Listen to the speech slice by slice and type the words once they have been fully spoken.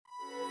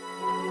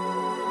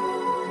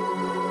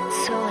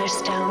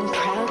Solarstone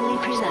proudly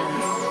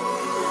presents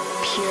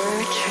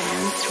Pure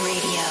Trance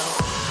Radio.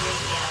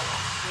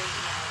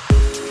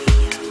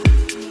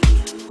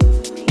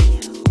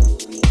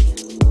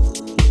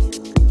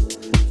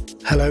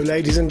 Hello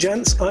ladies and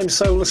gents, I'm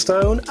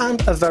Solarstone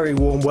and a very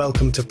warm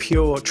welcome to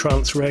Pure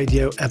Trance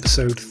Radio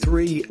episode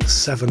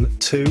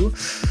 372,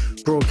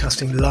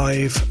 broadcasting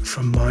live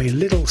from my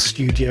little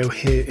studio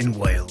here in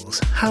Wales.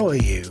 How are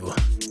you?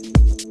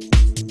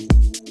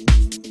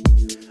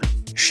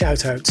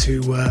 Shout out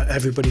to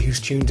everybody who's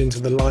tuned into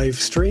the live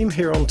stream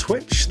here on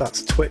Twitch.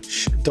 That's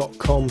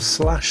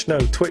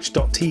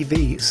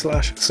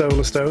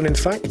twitch.tv/Solarstone in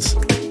fact.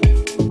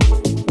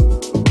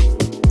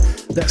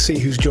 Let's see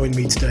who's joined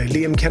me today.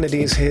 Liam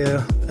Kennedy is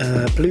here.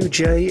 Blue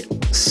Jay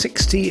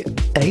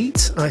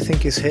 68, I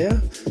think, is here.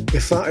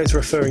 If that is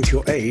referring to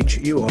your age,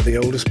 you are the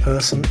oldest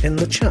person in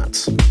the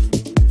chat.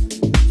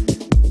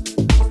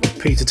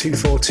 Peetu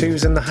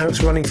 242's in the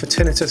house. Running for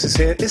Tinnitus is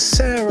here. Is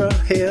Sarah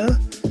here?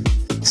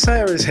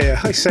 Sarah's here.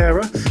 Hi,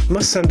 Sarah.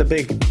 Must send a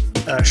big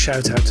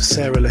shout out to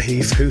Sarah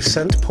Lahif, who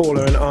sent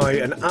Paula and I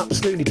an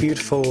absolutely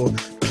beautiful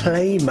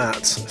play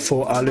mat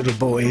for our little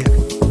boy.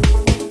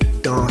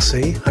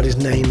 Darcy had his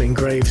name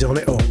engraved on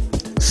it or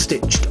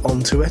stitched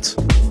onto it.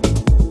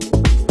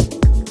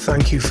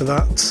 Thank you for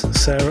that,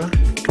 Sarah.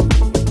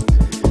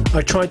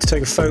 I tried to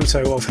take a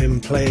photo of him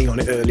playing on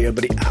it earlier,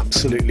 but he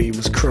absolutely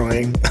was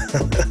crying.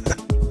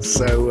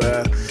 So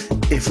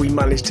if we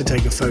manage to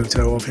take a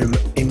photo of him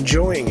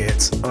enjoying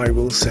it, I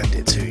will send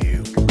it to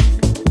you.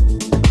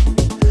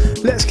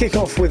 Let's kick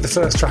off with the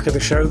first track of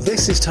the show.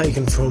 This is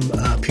taken from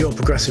Pure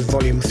Progressive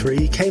Volume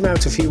 3. Came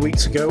out a few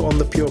weeks ago on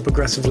the Pure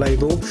Progressive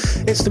label.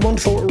 It's the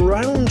wonderful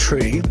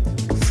Rountree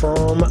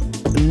from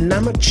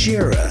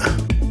Namatjira.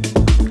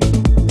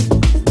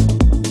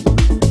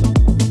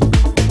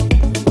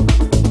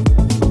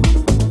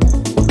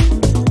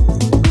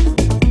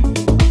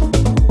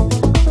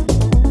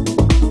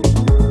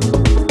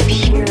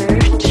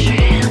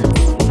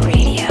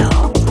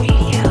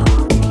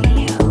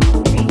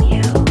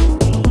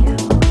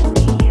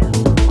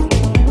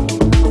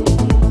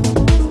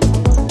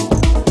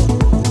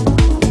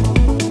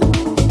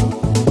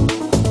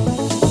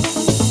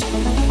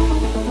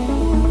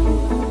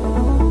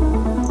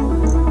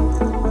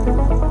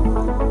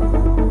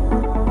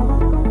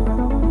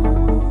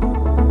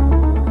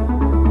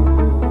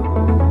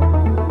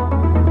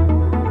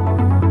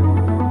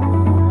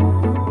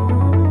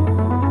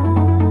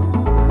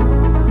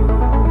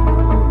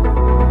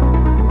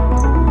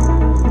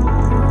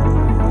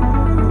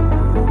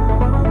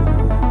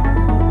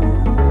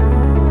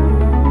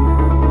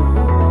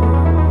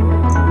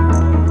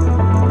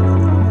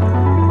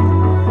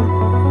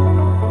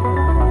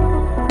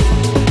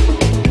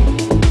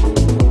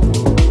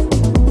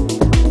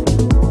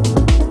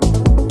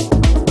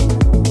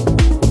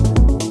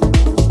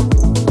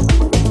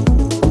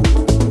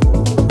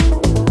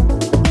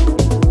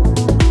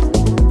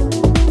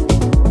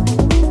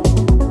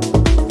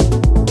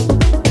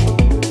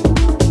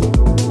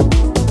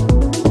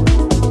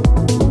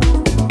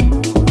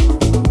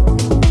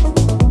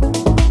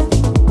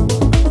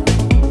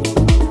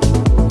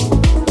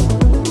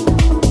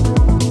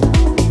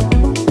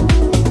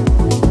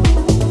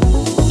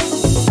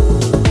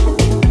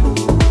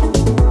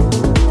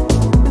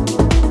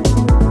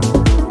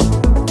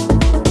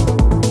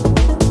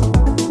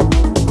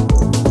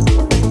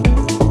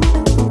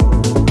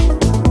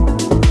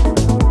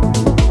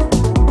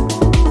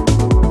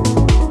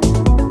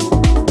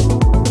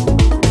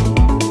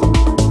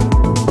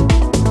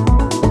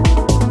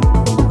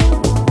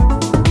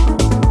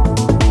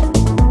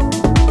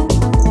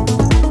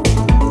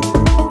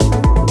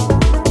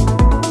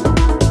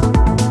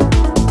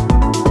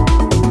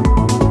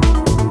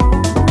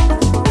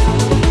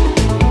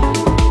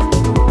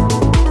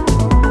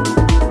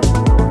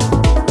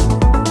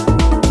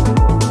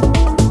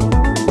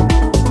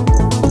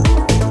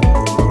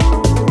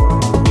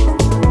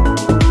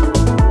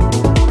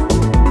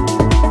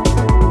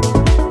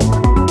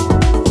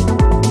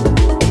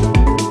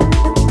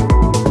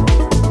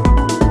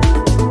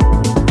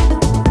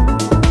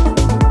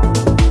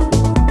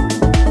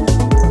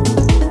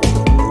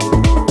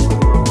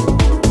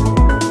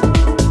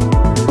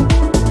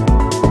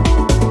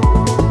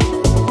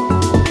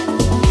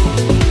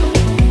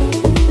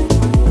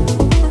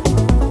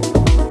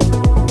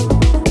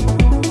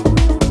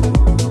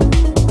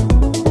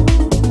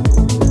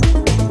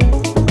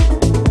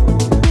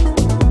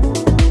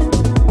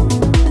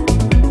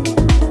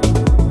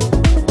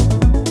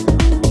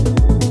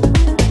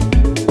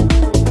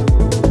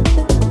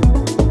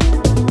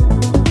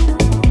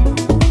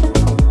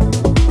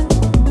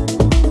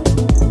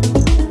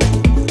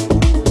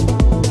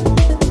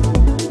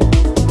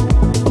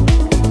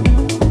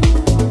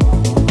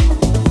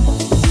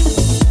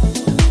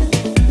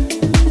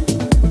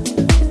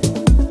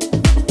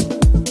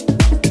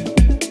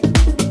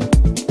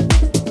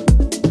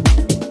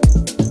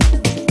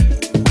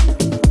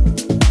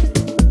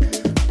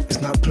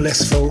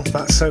 blissful.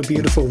 That's so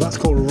beautiful. That's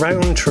called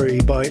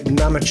Rountree by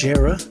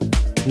Namatjira.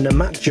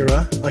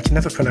 I can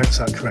never pronounce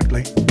that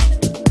correctly.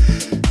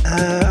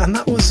 And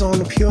that was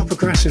on Pure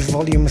Progressive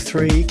Volume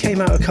 3.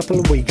 Came out a couple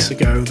of weeks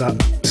ago,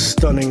 that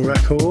stunning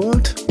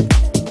record.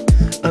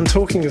 And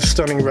talking of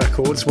stunning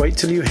records, wait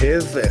till you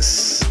hear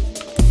this.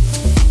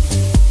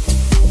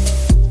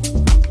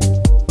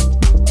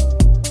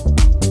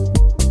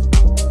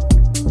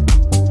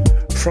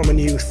 From a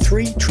new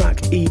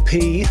 3-track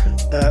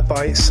EP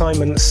by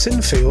Simon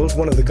Sinfield,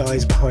 one of the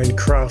guys behind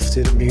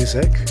Krafted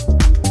Music,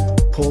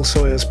 Paul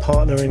Sawyer's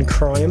partner in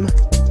crime.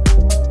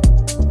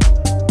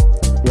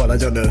 Well, I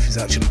don't know if it's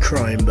actually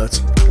crime, but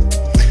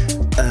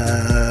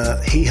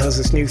he has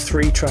this new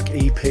 3-track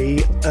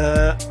EP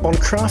on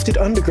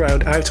Krafted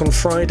Underground out on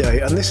Friday,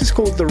 and this is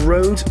called The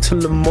Road to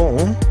Le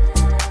Mans.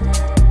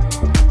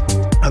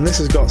 And this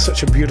has got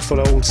such a beautiful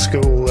old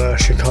school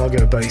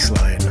Chicago bass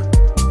line.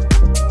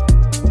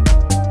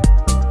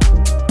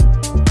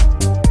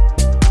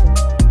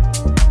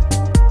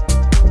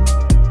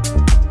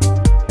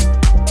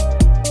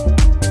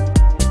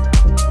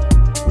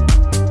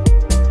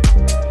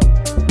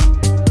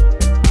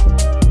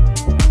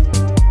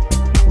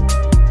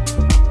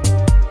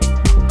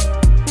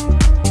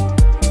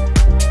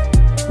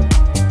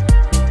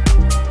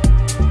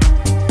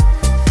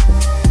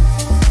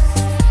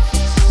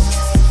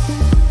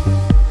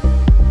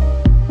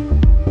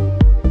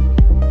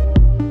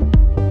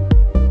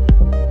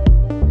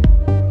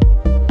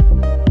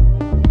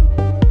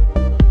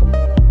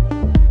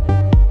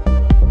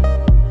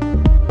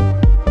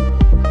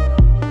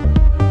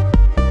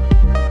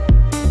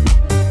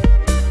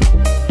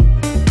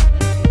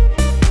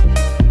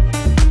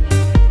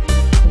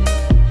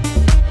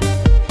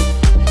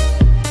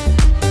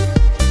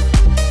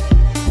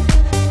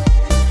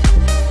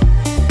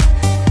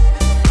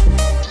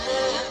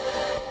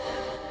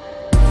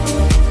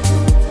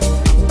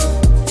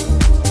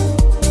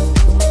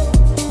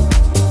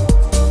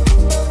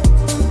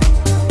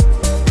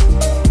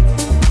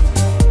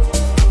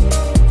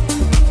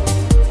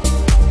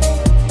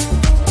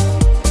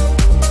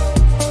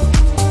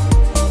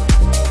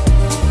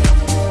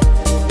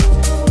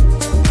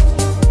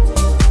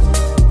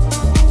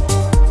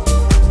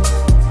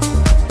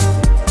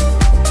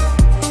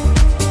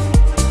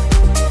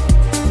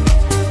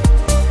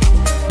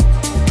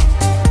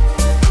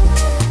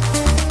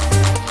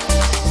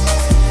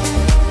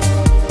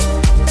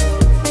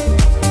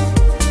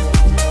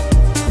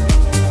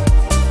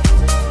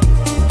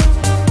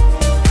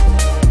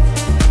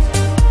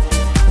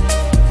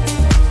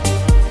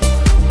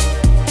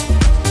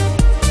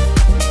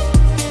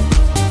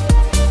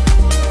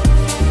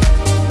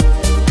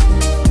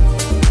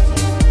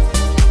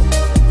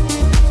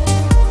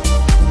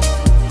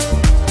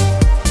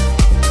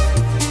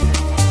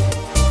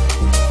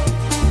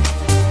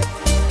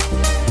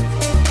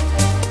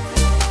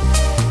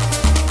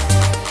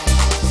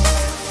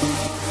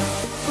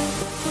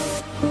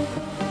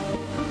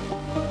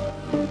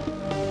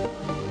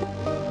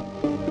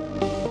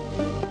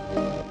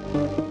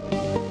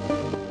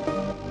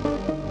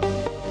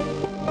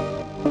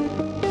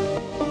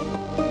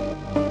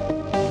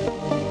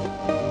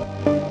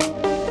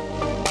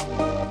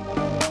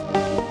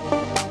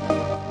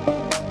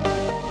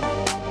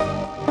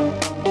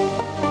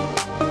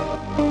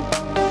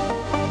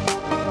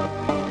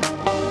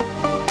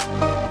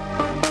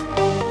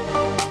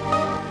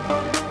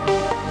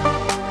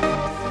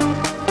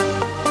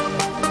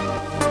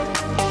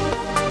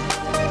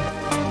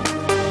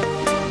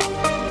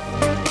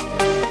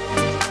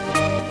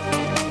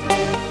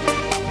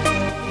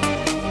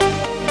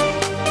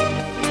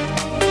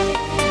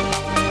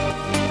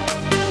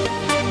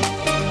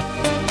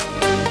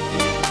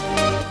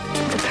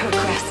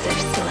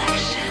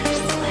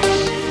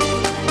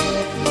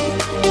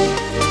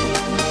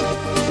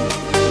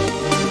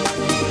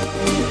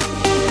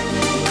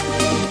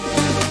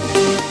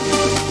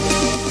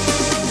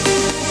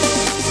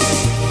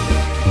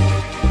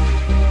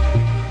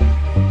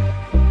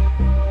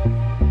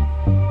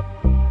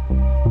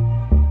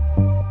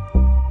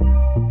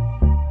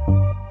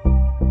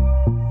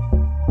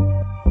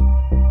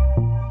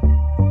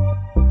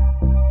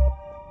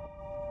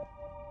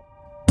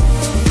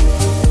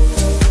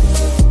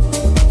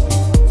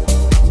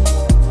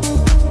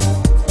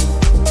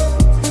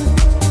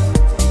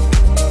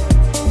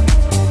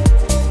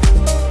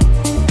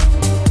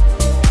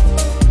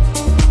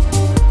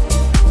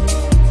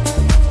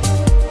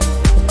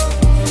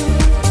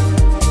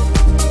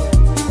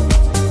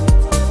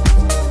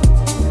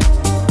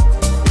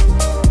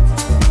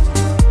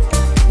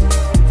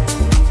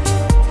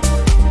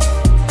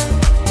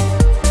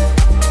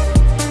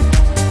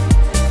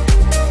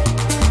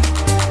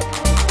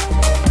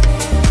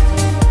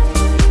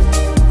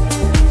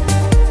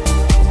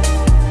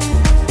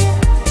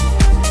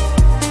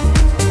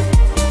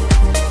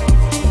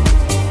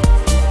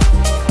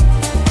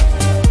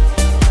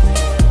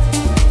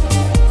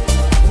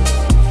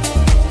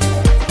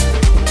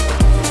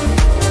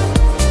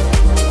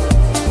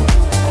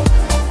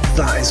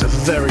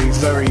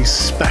 very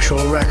special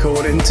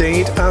record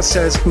indeed, as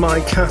says My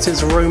Cat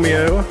is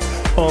Romeo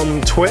on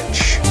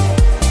Twitch.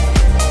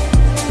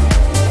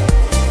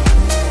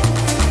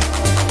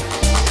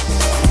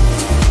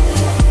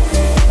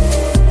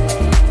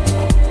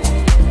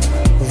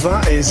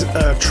 is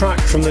a track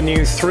from the new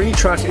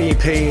 3-track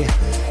EP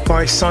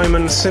by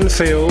Simon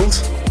Sinfield.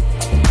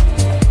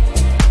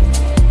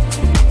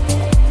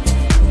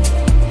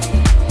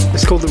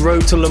 It's called The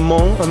Road to Le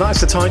Mans, and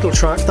that's the title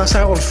track. That's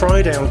out on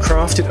Friday on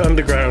Krafted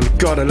Underground.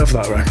 God, I love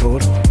that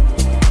record.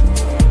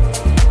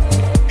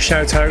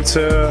 Shout out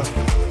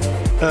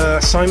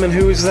to Simon,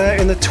 who was there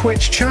in the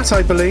Twitch chat,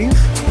 I believe.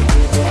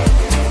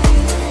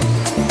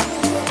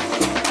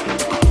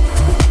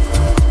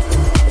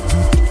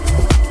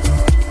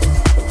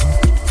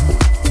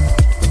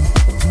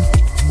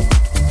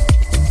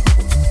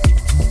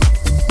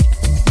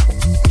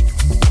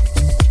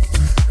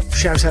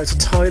 Shout out to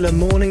Tyler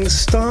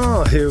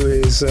Morningstar, who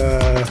is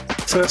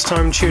first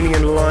time tuning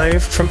in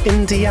live from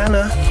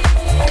Indiana.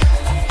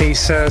 He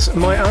says,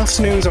 my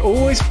afternoons are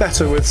always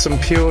better with some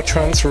pure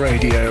trance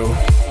radio.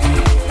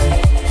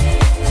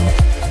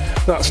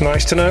 That's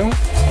nice to know.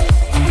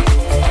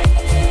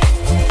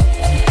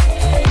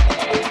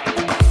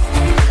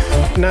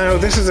 Now,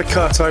 this is a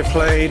cut I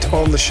played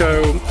on the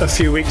show a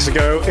few weeks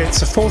ago.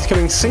 It's a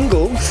forthcoming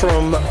single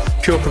from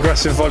Pure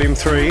Progressive Volume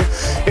 3.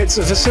 It's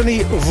Vasily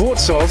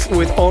Dvortsov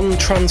with On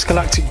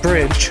Transgalactic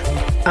Bridge.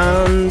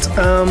 And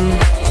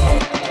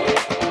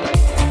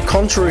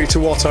contrary to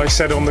what I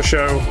said on the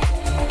show,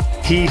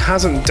 he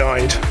hasn't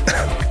died.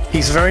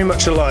 He's very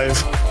much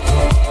alive.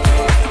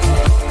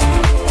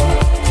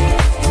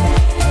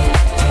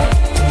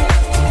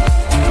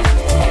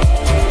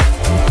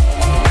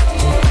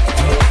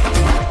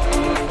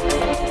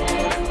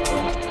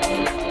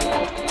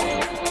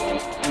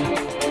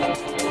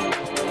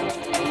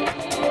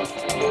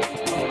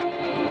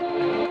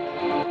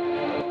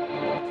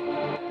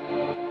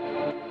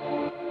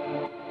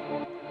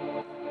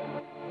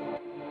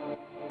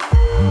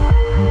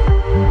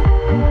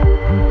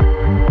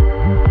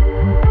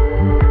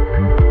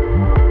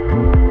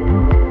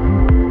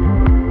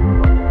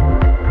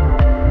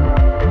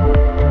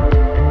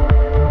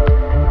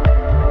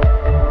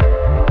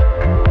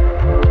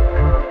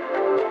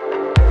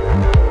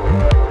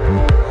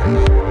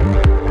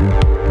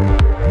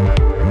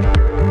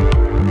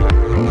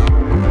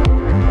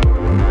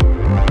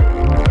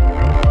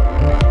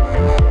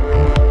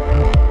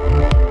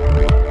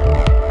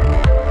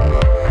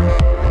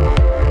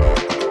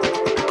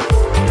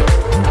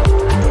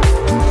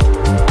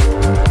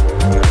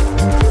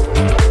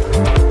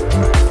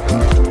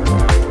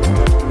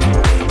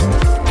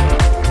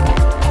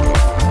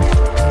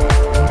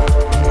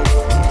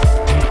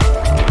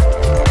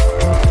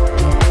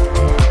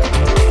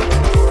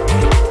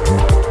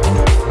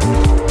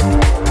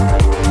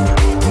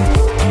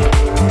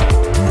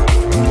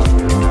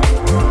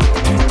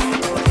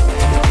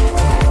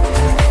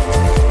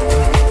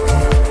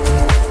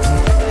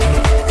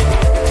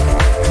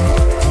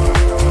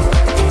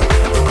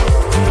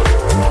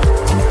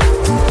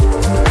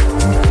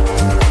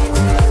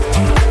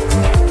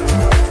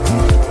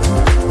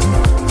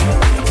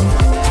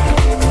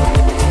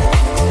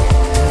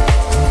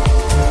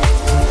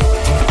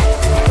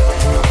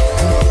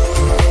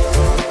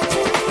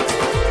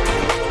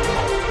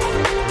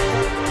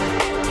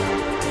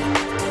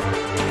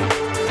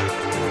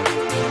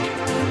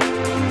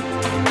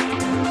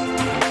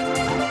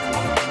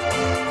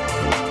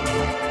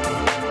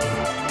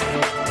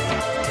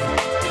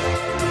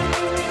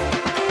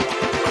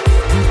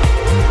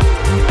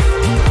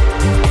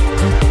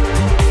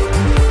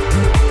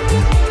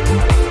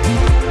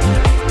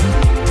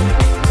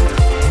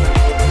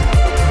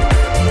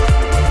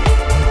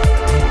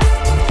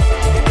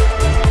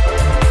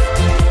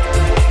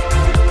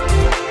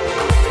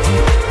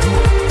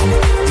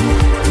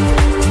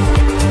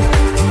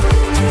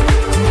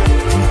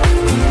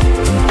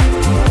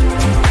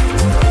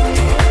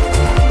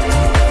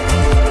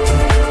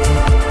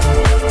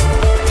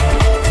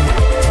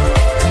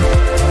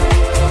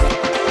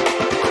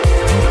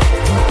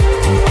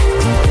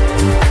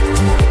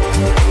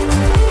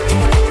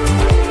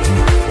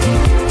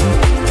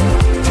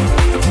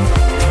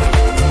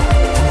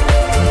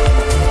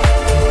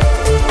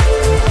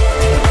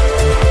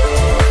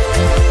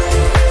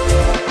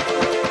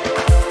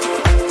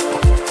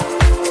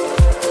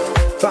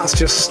 That's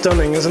just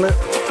stunning, isn't it?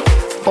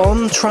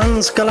 On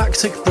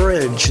Transgalactic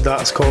Bridge,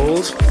 that's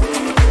called,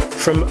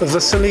 from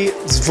Vasily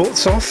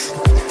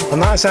Dvortsov, and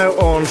that's out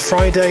on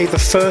Friday the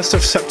 1st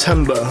of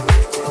September.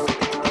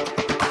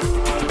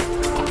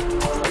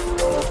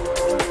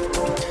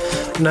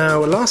 Now,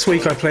 last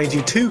week I played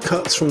you two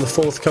cuts from the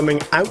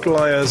forthcoming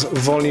Outliers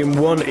Volume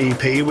 1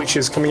 EP, which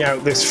is coming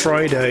out this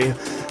Friday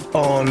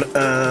on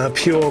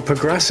Pure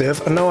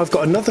Progressive, and now I've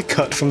got another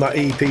cut from that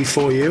EP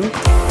for you.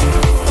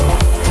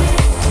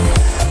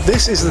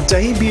 This is the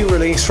debut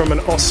release from an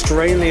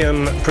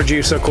Australian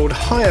producer called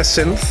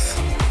Hyasynth.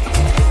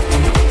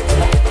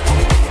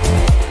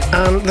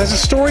 And there's a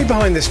story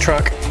behind this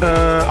track.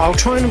 I'll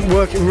try and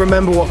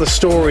remember what the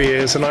story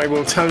is, and I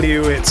will tell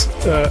you it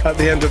at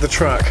the end of the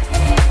track.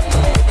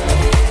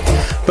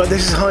 But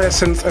this is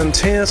Hyasynth and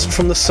Tears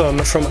from the Sun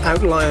from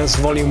Outliers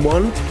Volume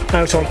 1,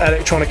 out on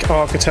Electronic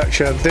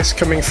Architecture this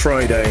coming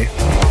Friday.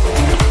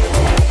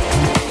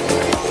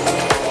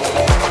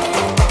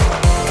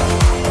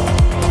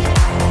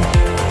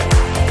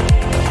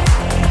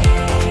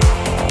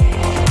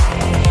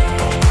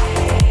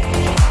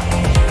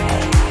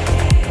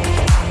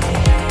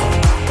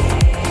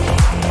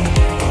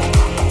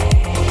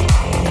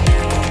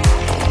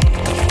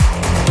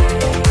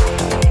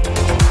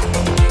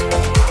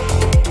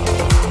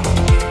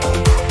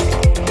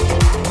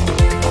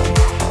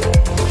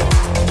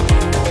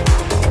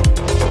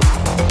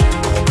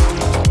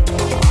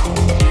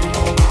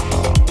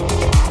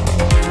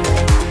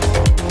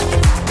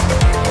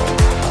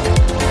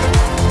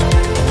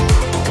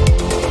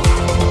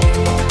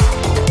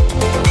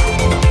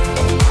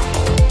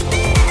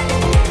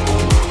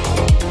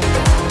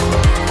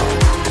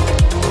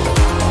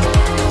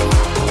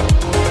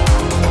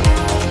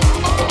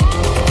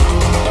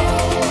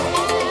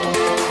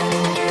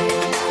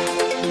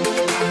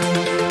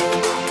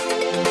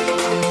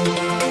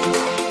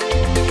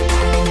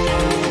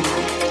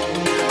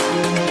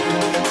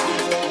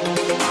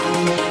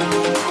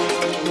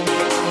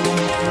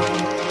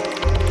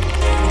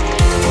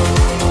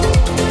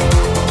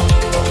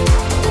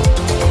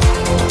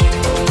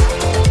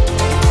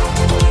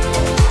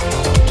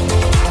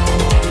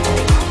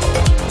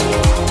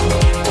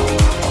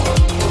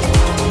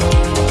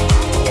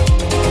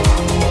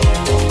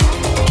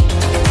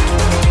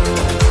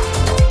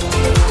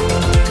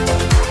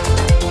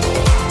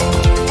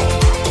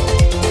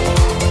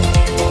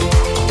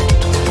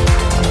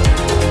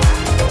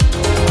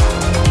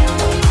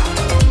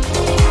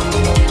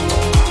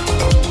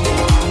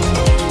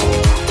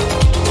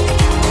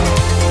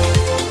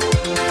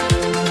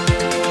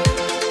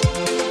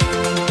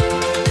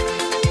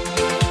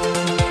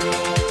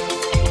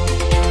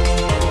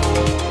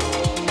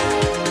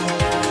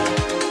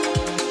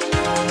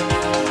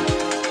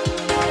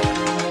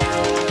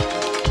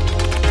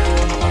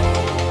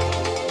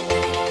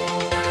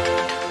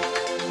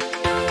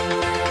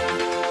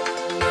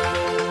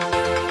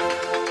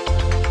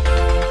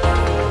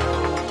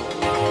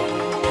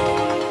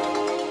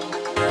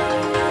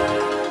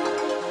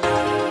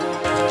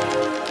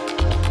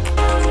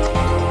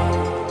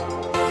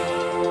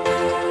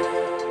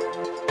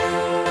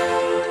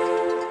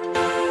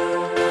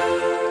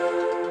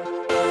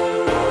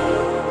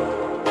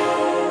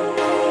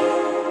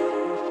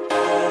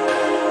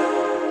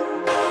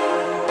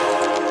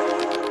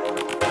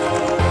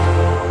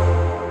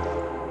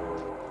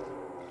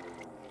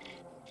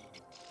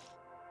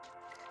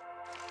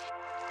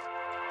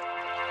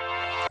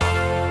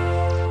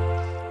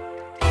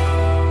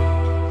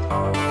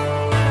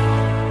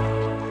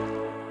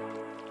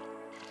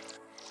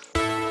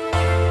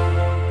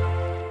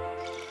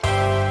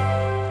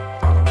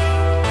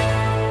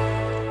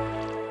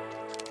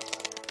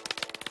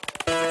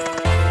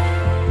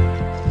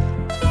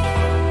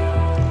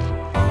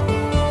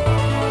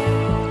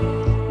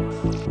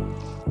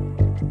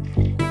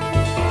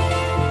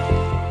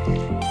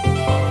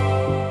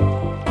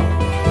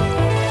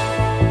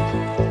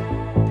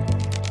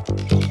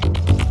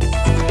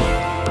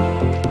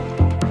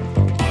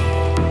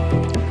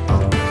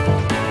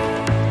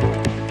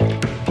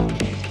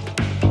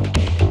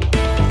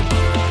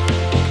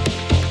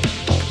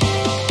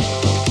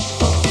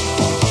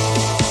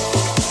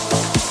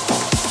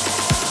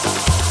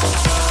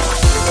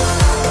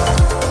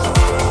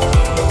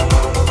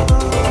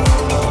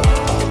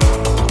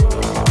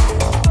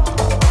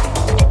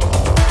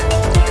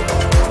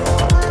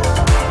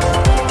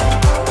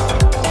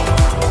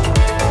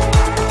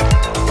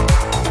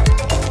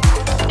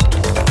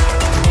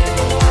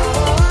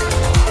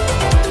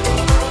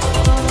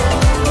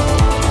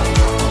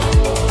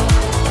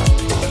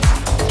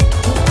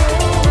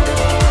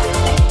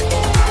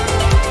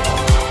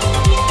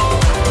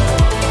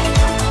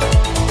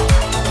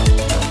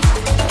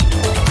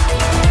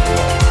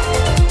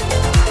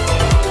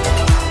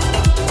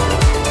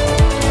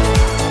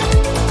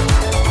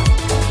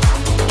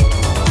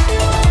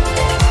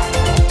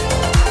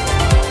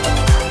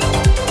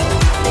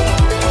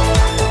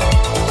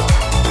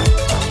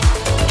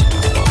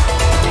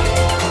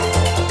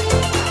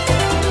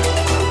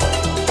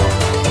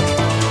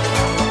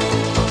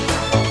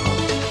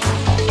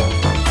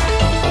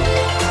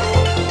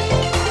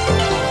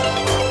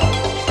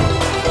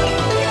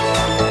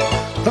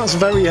 That's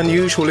very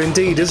unusual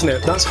indeed, isn't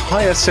it? That's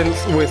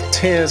Hyasynth with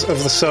Tears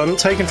of the Sun,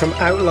 taken from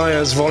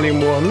Outliers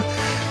Volume 1.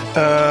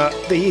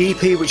 The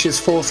EP, which is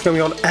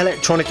forthcoming on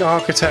Electronic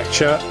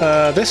Architecture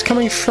this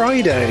coming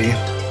Friday.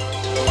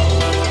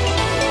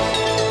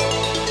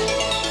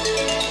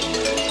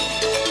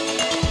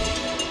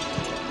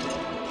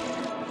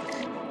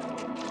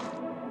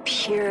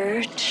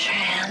 Pure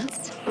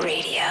Trance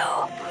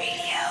Radio.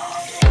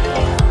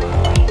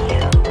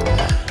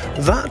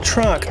 That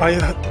track,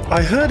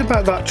 I heard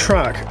about that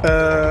track.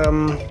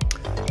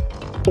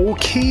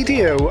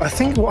 Orchidio, I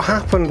think what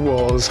happened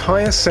was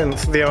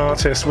Hyasynth, the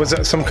artist, was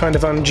at some kind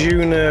of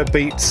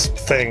Anjunadeep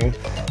thing,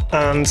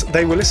 and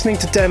they were listening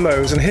to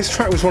demos, and his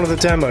track was one of the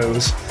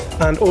demos,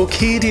 and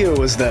Orchidio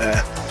was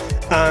there,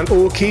 and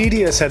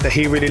Orchidio said that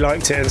he really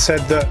liked it and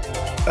said that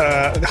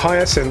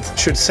Hyasynth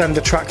should send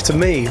the track to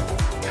me.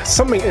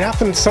 It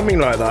happened something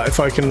like that,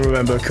 if I can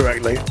remember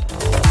correctly.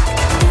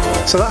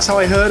 So that's how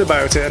I heard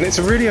about it, and it's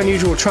a really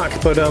unusual track,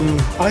 but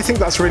I think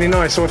that's really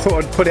nice, so I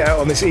thought I'd put it out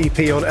on this EP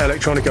on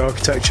Electronic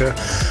Architecture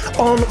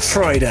on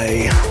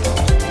Friday.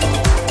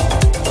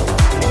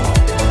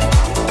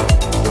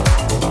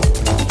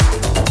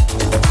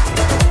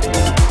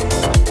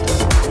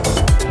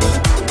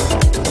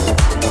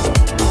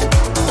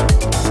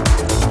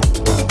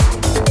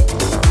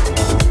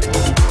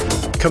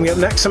 Coming up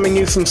next, something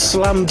new from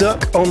Slam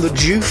Duck on the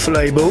JOOF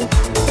label.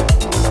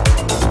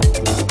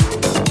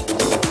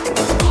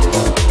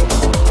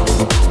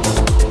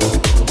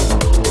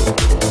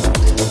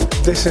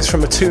 This is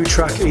from a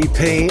 2-track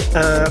EP.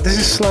 This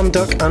is Slam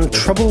Duck and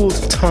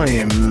Troubled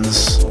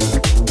Times.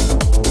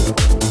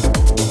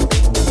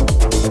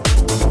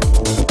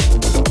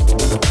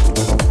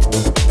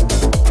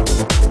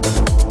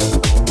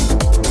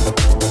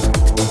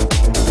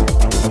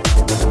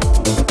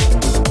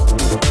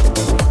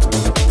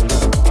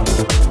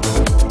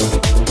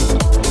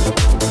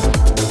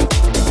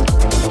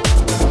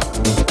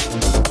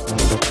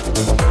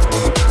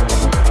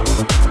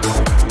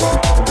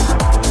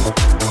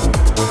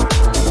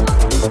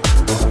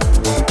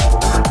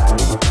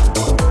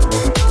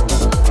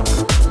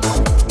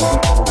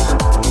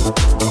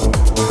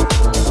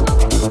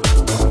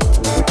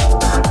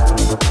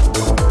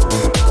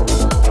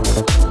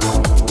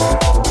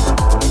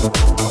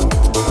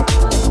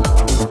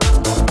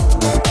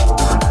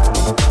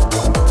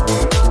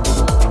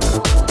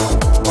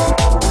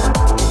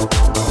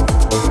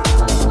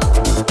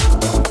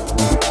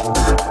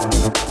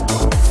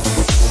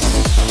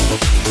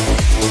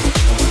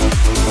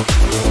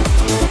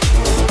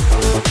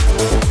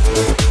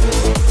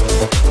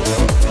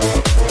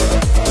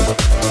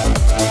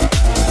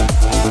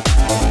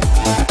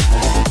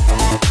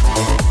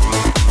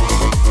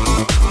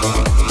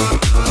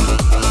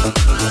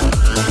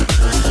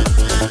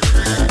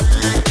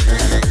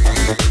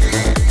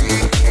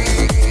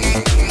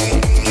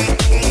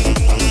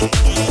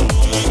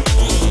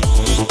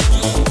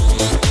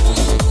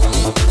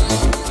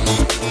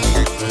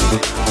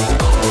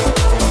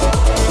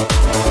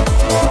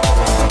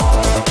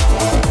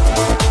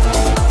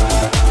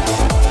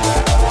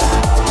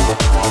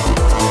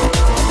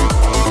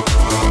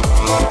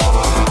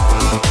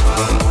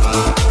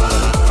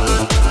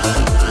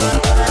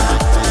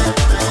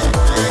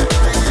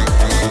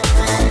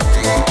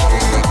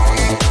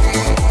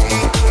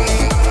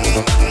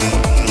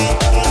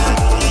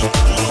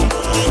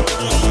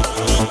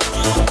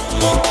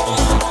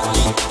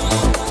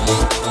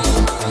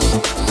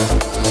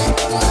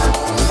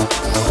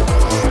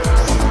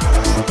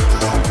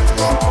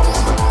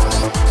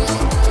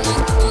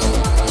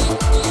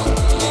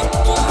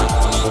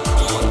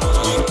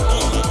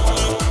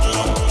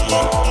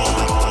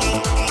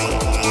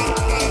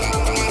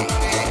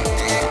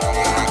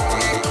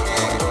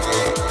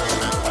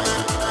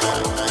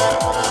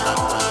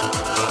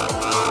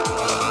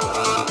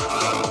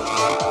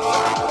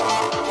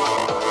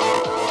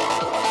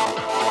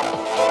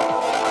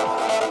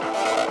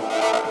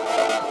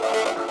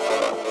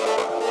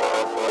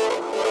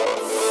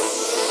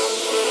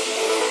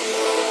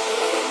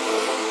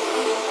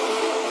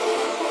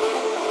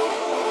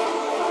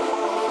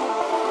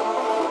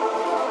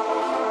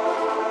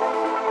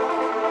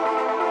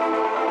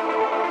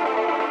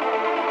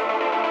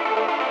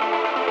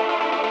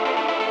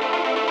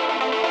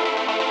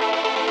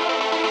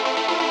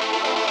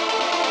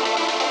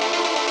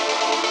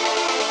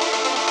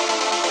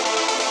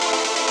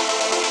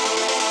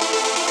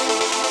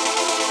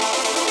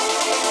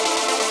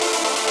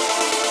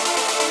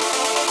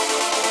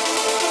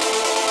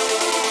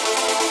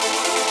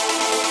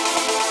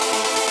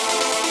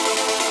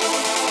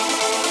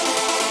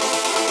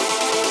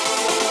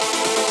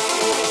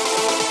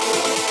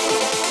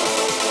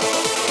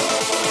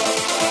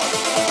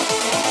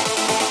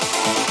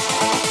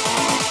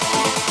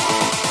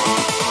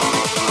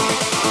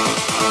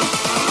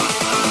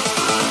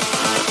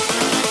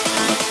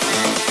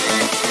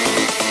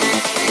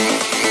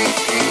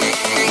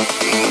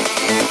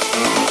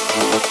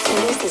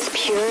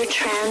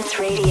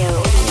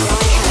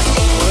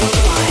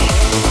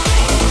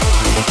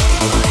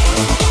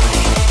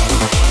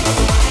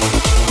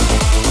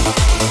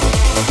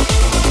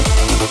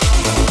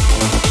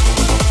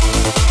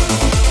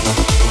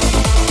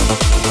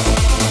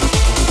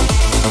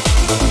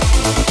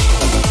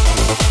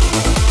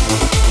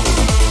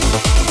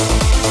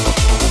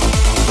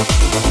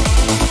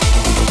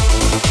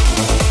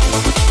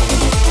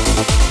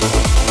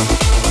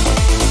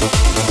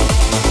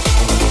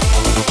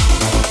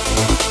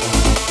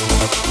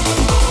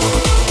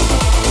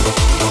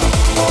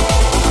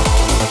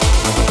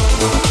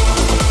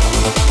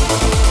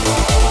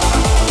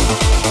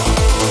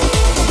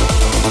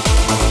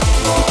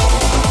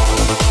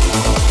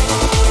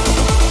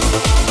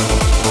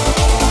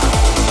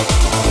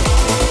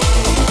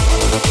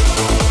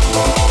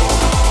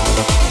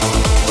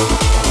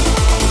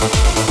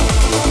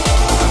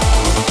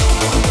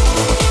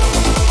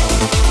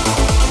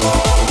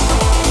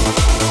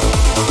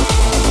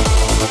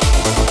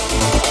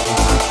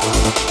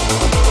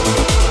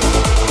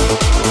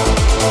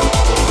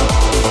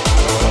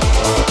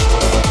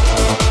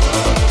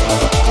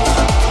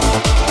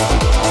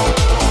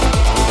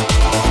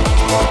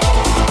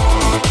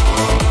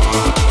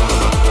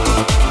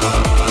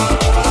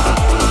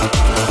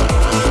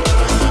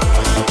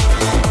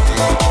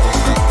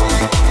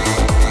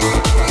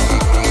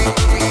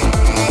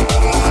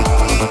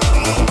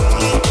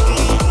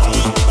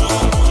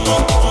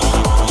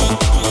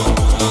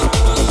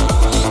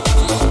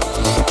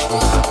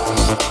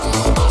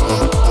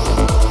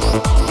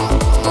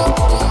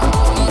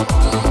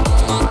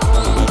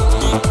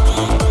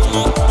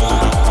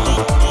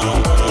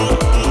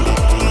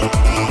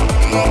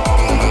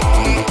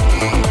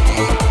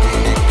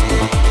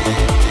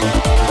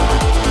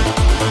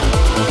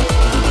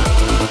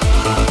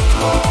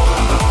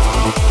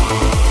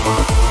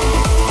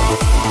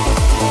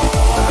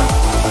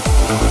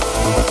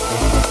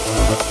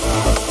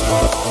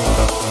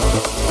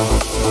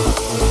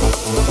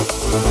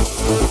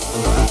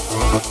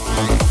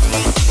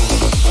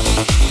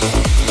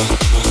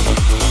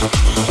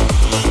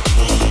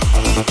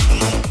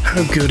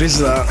 How good is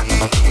that?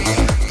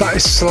 That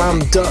is Slam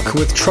Duck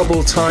with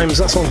Troubled Times.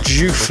 That's on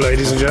JOOF,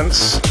 ladies and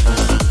gents.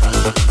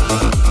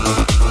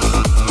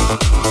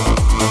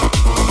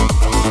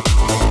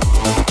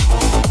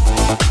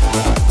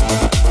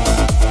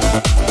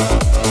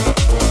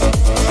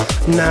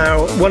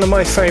 Now, one of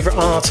my favourite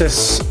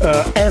artists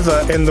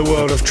ever in the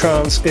world of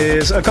trance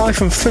is a guy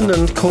from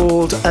Finland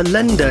called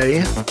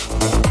Allende.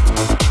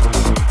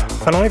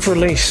 And I've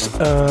released,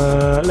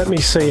 let me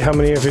see how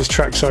many of his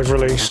tracks I've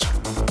released.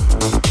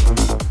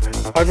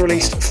 I've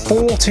released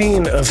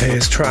 14 of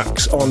his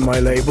tracks on my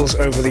labels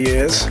over the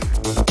years.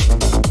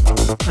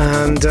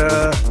 And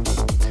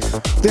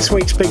this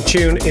week's big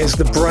tune is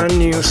the brand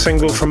new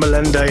single from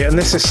Allende, and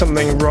this is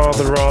something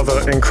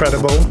rather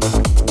incredible.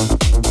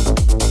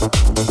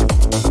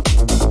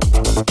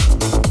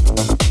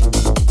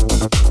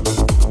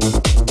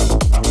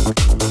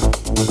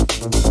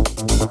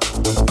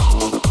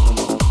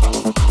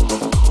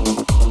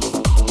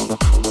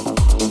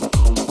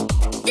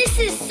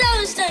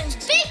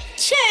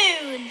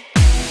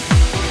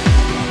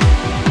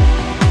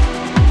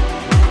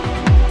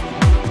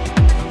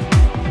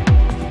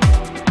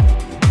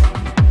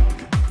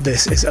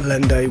 This is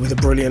Allende with a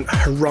brilliant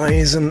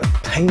Horizon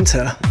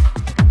Painter,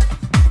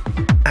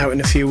 out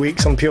in a few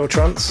weeks on Pure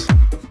Trance.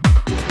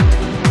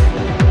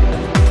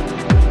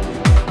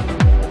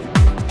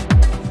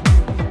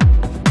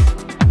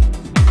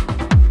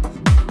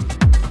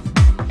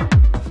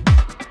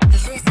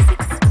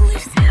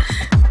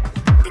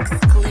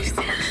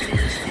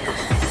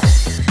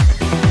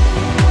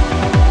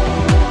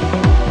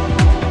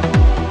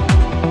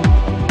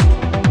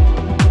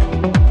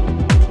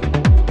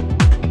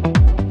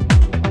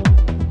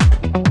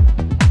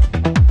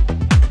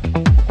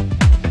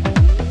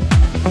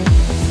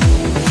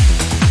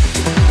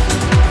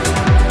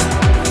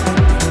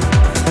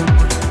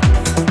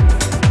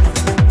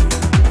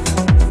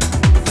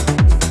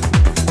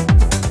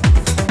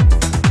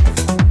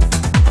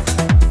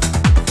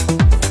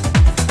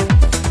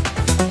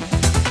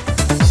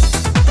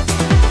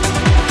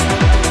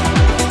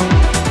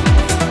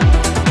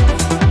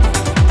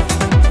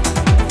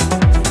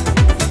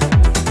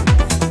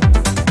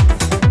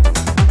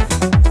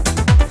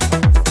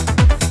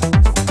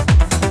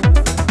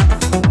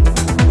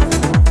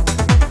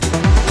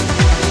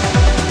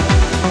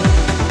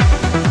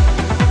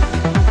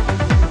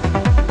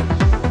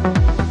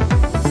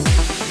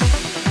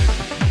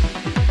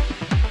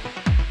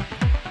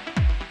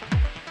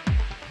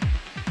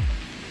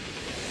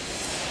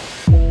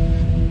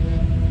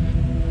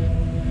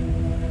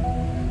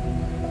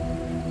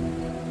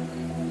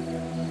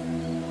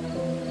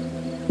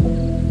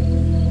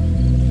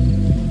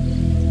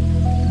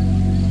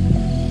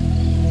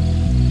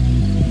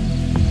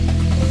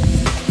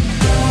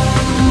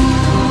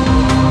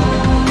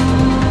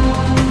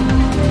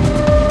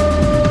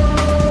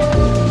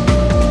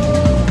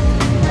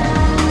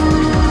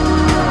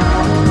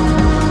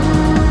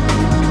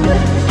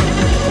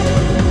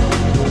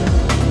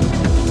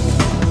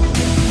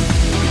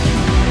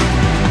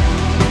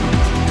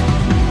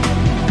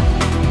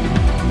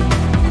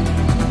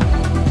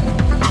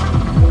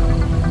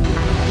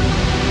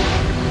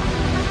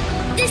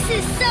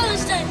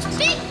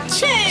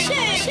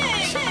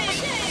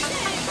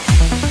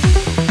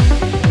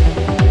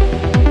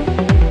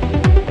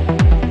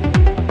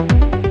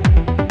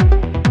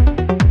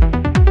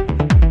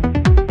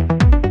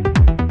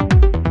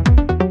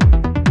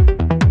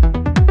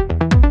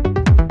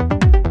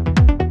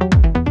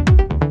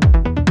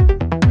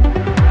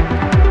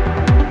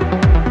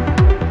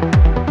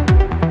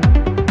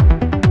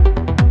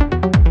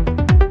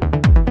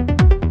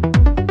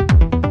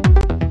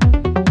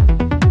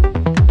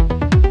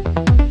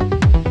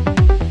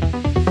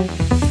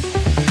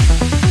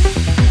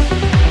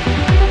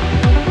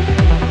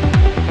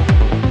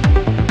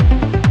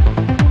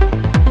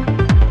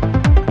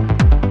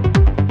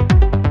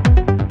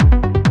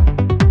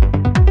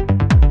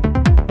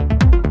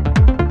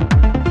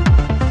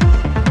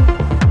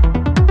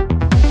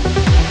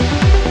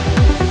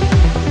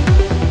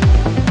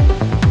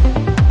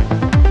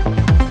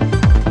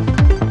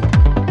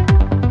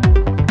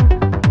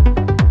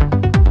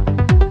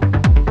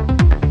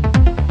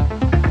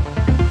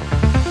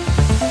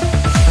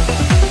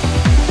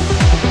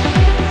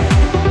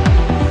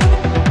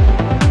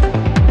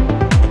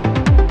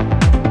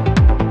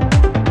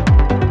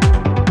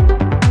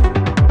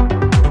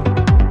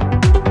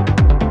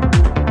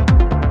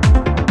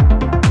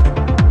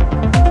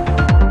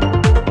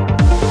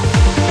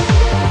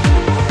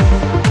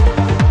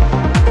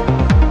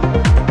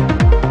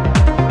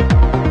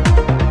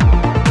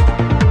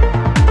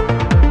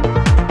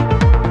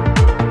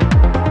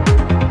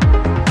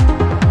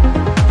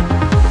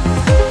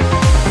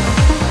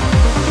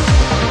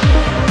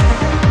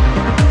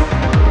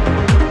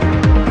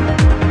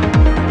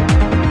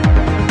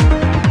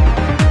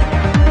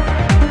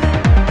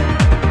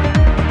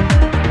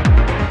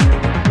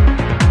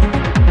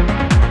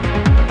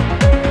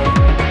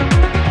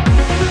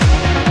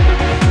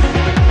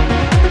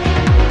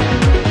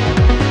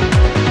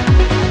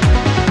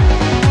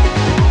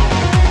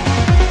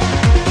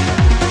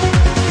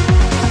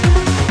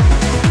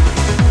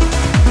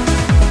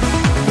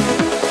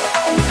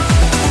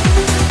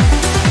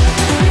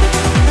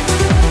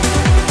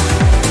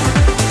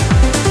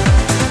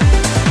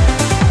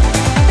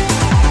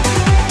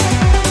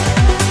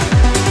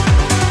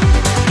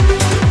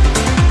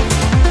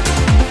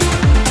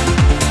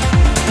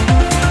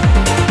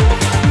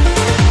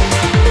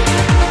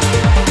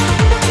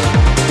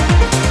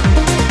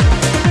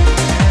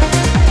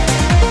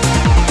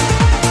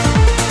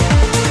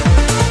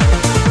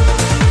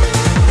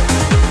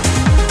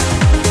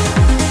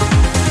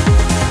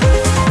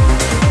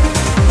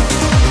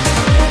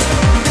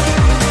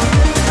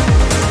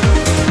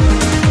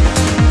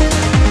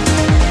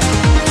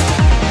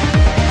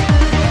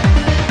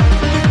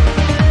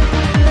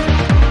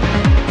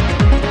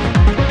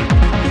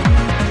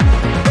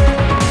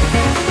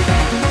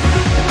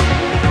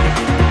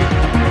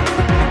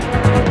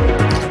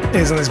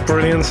 Isn't this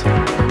brilliant?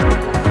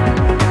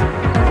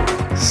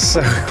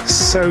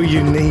 So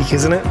unique,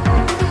 isn't it?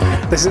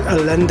 This is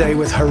Allende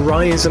with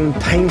Horizon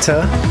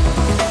Painter.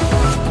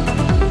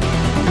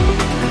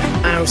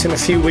 Out in a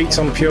few weeks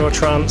on Pure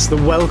Trance, the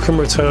welcome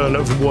return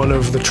of one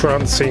of the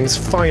trance scene's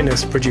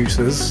finest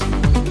producers.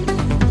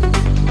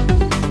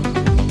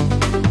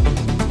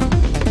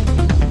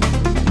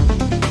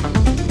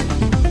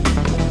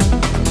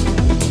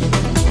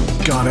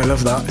 God, I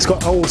love that. It's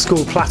got old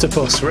school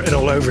platypus written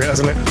all over it,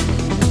 hasn't it?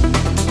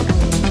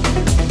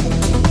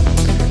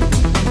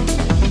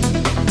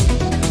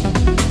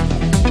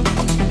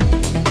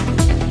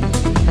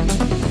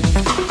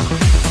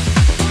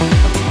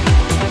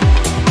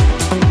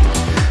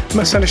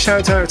 Must send a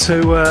shout out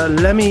to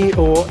Lemmy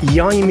or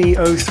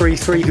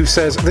Yaimi033 who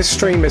says, this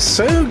stream is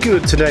so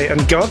good today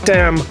and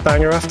goddamn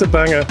banger after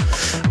banger.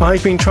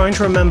 I've been trying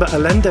to remember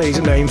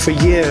Allende's name for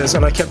years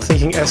and I kept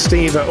thinking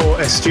Estiva or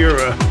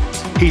Estura.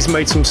 He's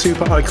made some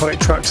super iconic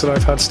tracks that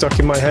I've had stuck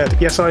in my head.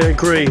 Yes, I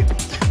agree.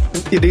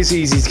 It is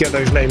easy to get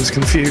those names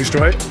confused,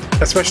 right?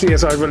 Especially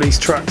as I release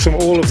tracks from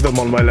all of them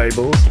on my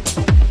labels.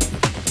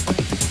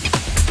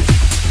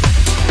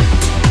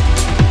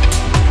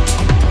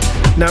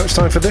 Now it's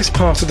time for this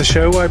part of the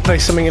show where I play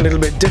something a little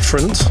bit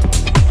different.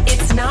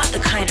 It's not the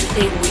kind of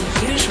thing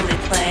we usually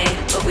play,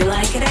 but we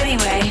like it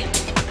anyway.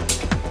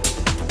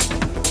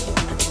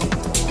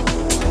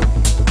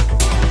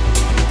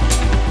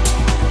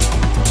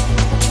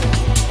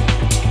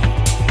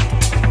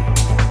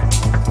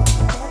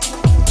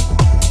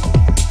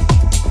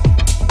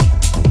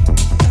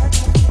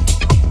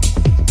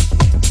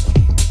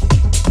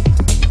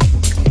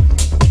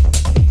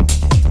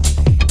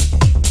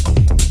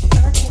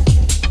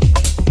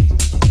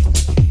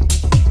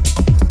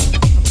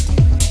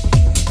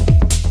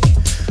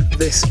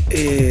 This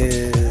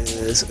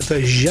is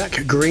the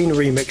Jacques Greene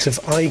remix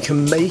of I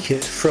Can Make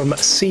It from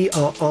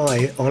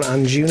CRI on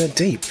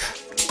Anjunadeep.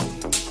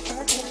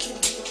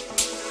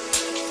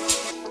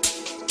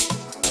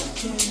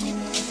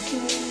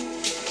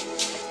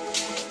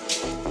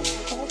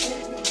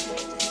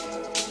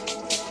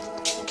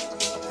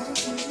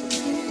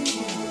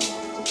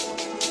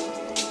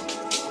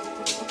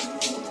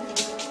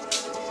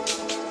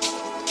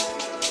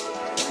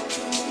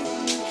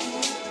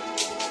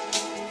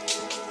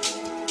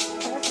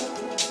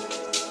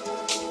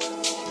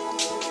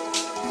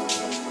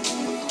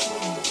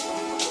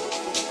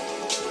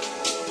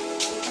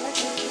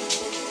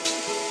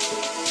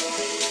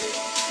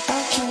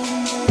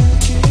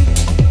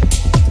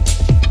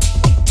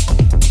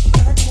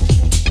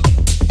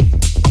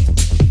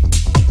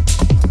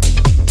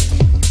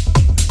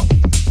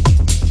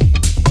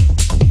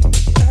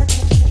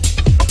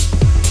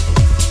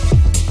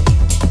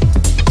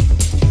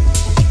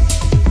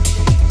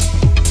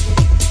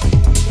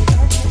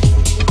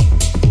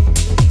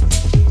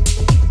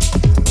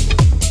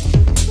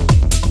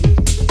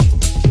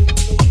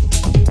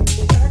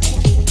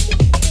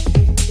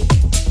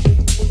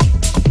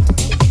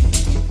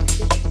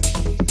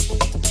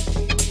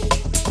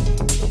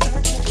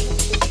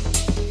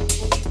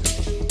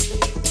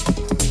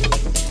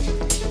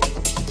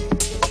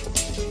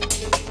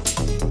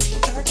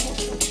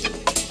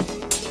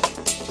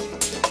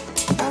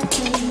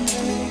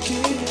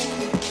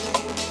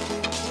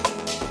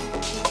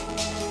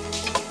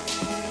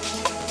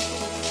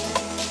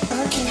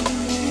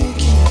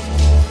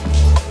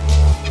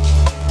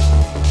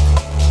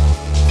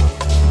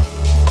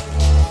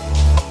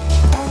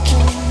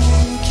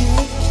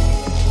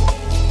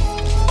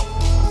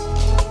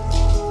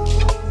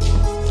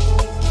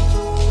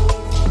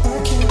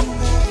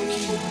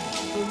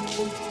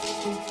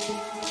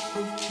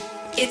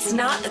 It's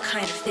not the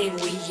kind of thing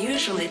we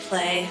usually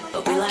play,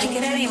 but we like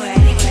it anyway.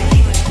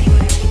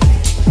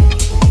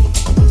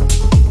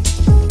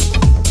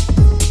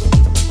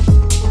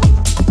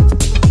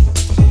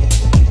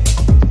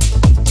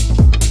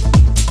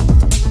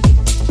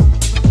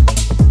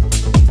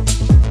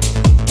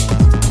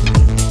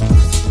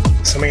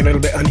 Something a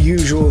little bit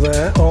unusual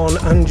there on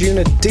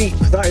Anjunadeep.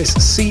 That is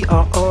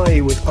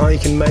CRI with I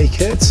Can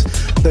Make It,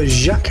 the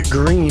Jacques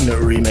Greene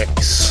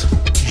remix.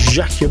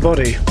 Jacques your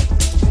body.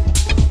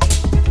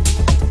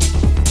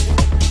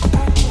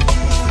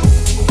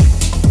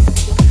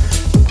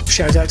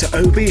 Shout out to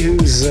Obi,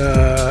 who's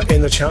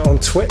in the chat on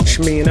Twitch.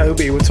 Me and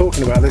Obi were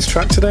talking about this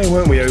track today,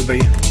 weren't we, Obi?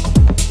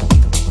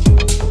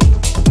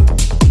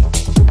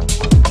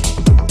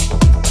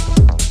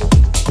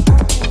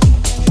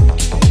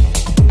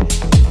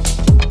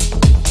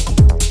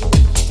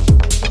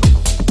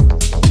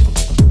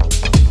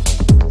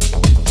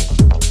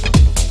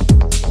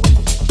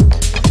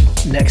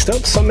 Next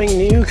up, something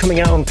new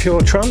coming out on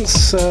Pure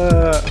Trance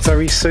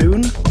very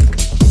soon.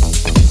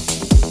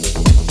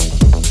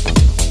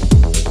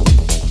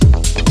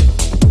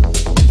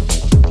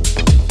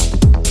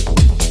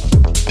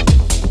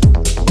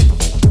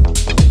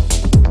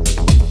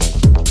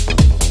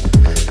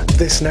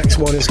 This next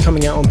one is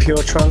coming out on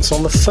Pure Trance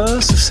on the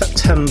 1st of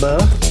September.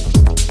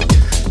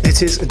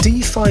 It is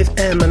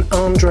D5M and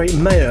Andre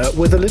Maier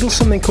with a little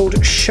something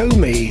called Show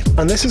Me,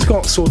 and this has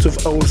got sort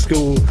of old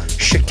school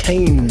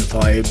chicane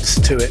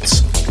vibes to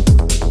it.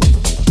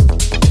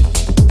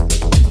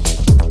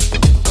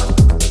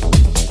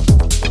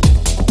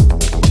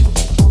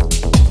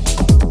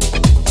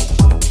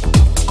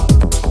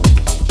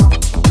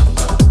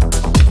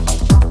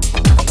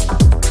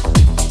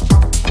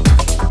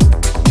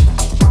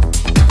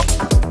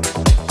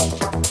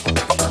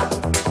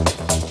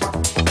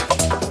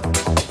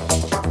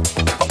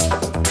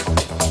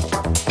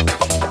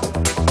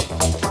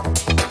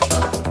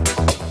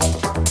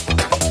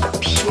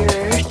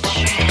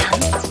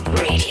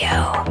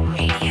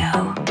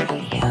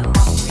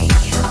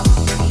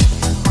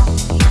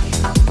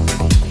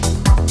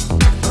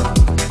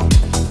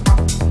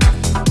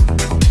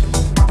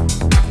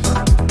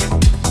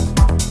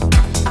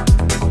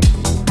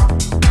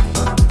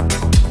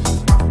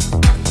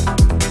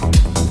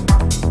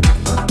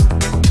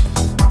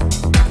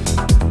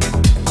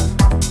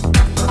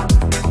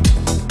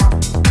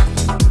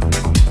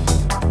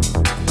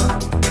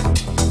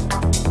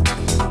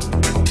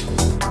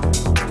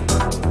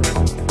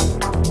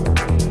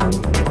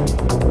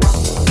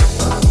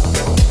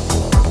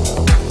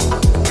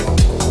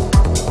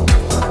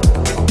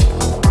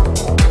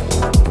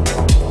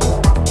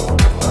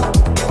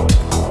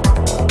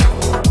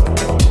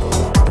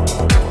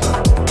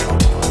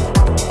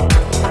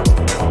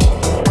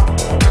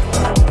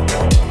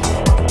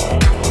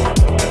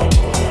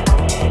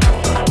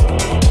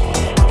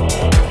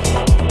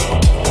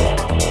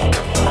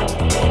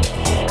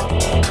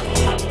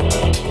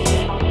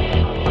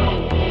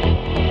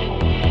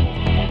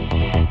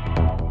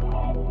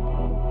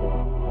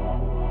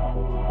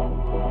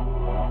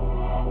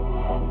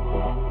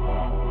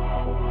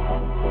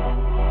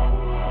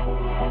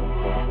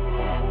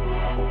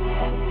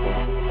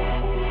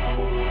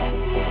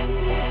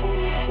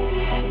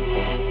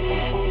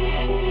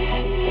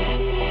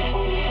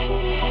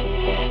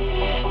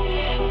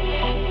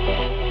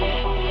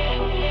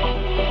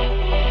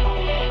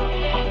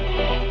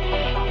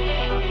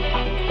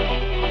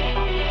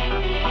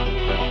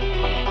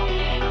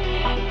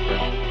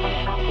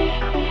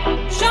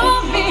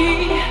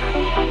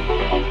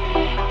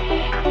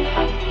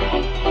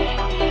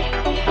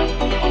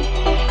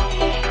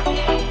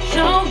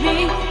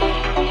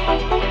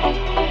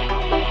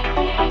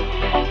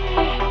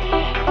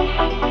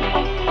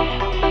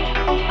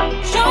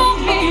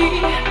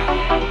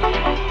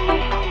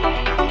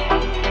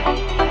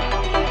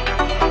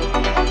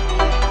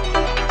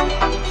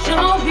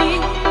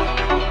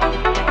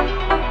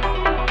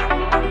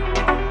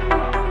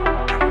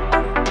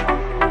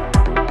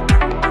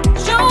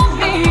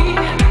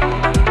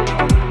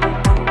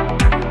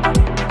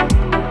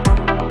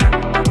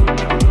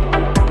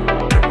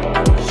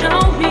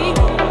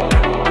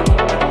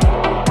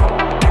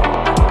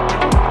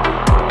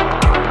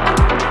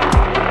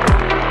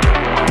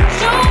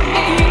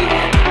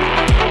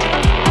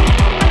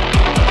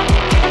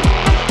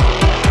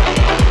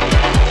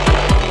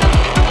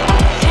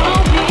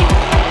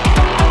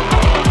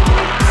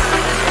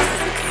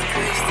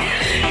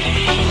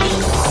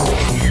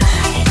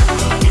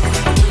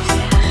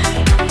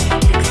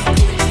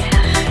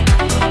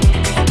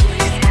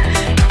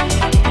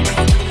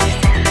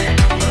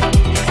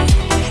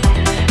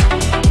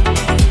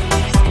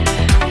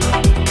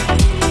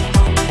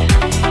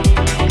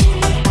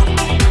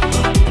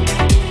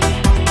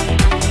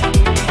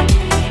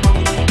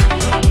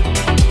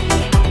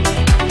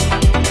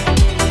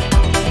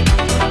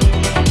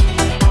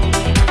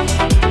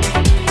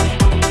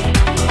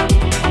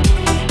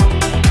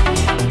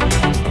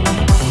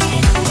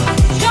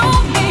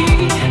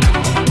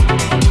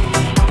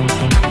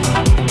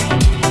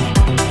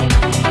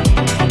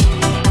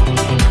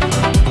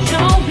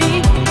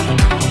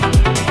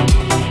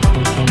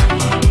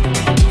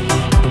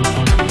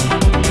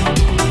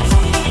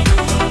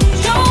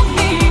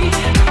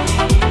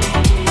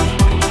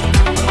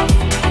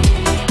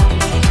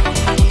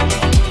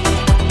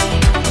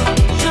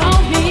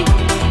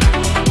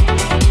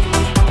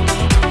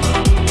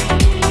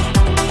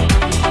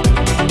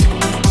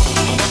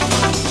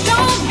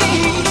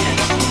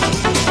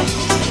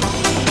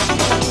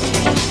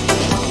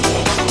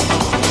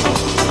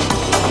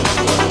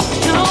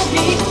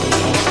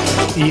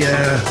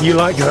 Yeah, you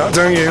like that,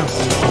 don't you?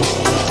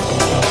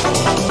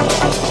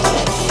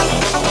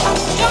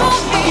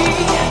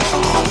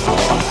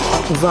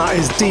 That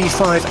is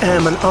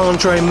D5M and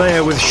Andre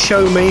Maier with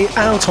Show Me,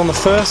 out on the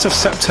 1st of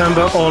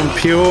September on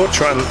Pure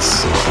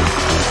Trance.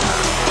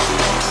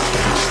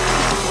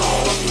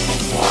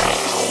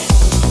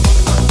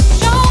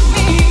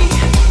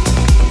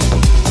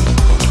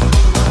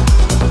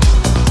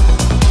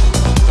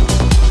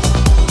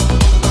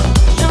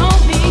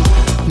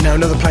 Now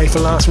another play for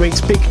last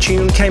week's big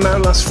tune came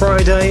out last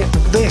Friday.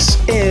 This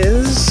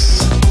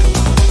is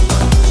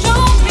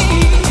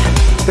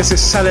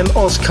Selim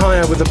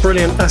Ozkaya with the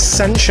brilliant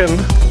Ascension.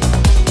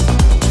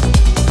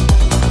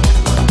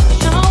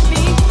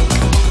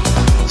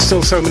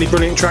 Still so many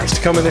brilliant tracks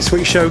to come in this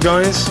week's show,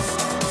 guys.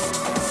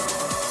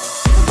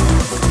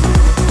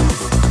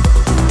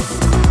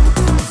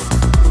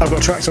 I've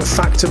got tracks on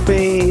Factor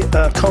B,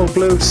 Cold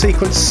Blue,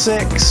 Sequence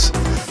 6,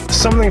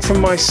 something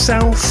from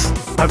myself.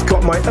 I've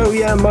got my Oh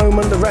Yeah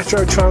moment, the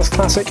Retro Trance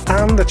Classic,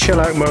 and the Chill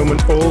Out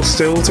moment, all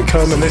still to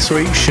come in this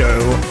week's show.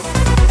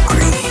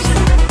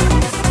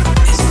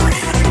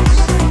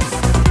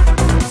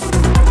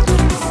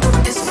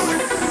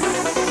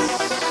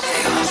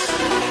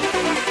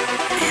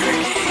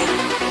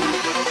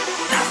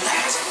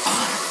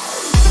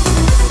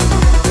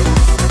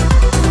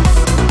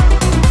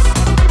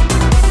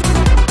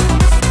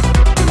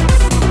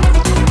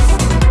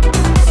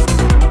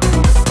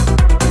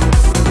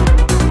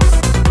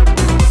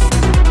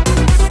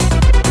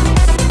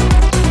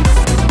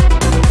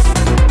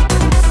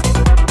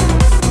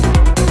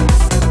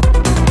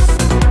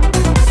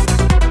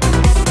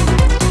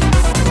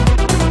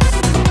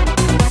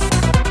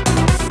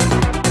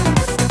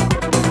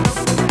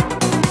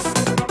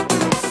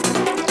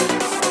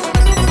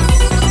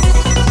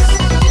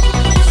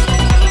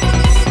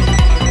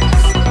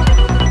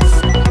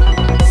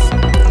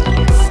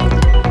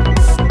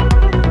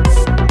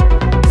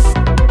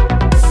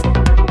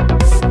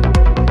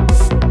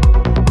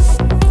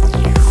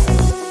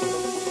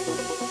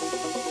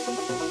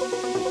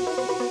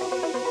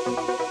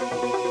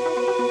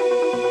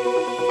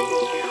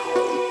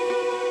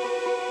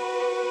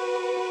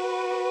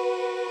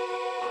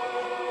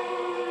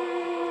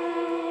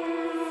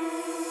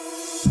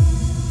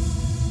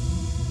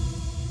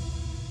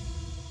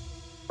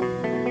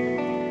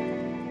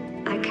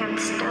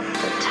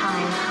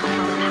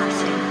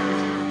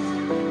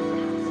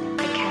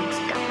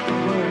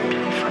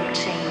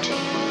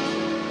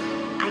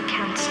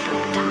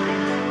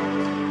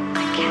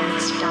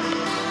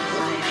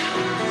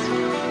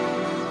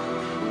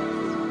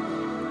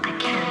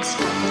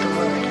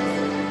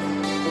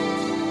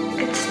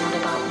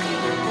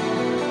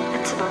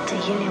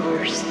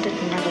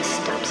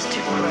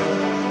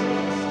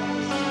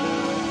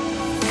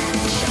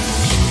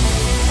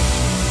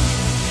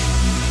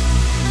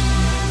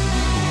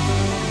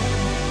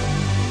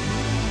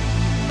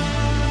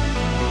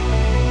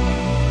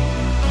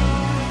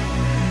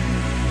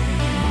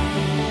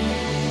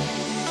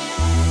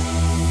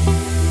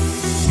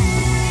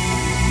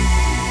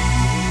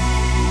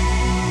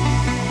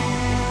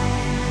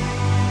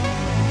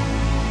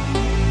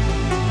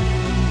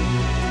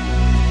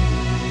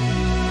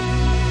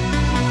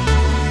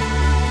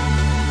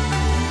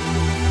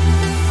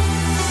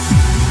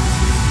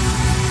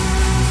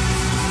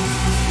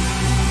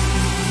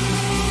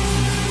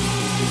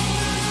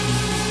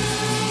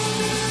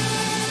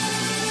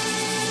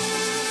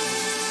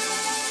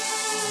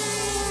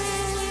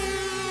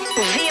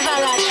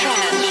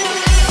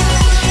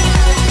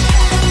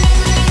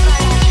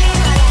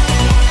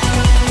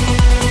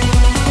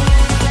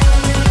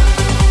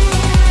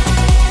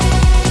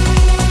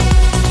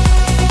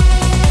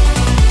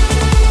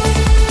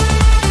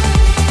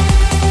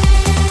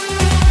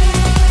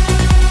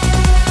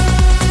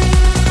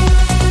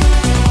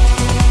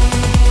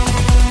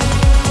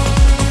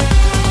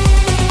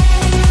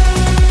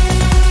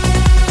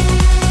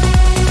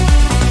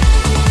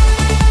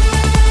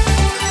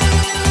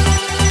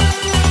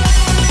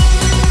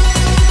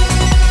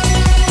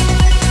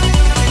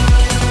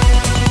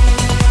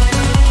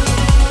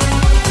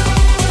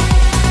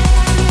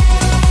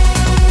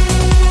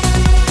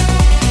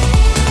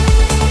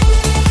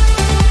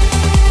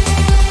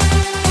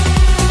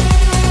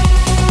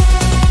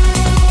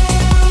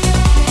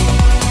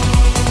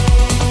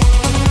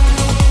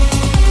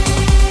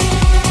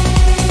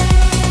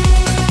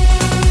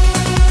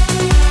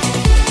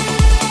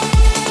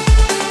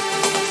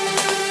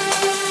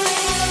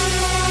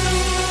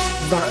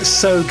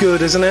 So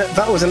good, isn't it?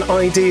 That was an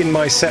ID in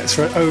my sets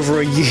for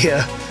over a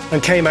year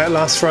and came out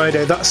last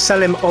Friday. That's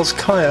Selim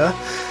Ozkaya,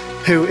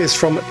 who is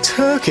from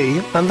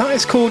Turkey, and that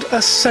is called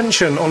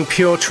Ascension on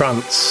Pure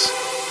Trance.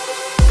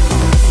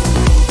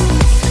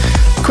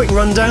 Quick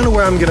rundown of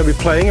where I'm going to be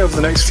playing over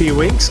the next few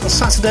weeks. On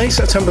Saturday,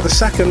 September the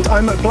 2nd,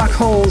 I'm at Black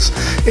Holes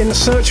in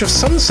Search of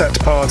Sunset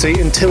Party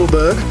in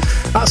Tilburg.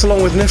 That's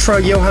along with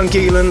Nifra, Johan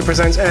Gielen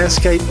presents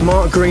Airscape,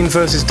 Mark Greene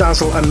vs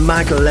Dazzle and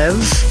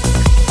Maglev.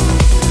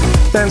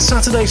 Then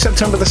Saturday,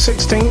 September the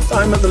 16th,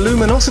 I'm at the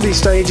Luminosity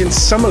stage in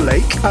Summer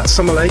Lake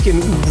in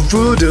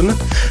Woerden,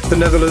 the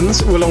Netherlands,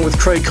 along with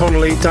Craig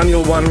Connolly,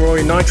 Daniel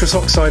Wanroy, Nitrous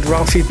Oxide,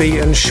 Ralphie B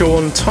and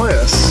Sean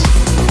Tyus.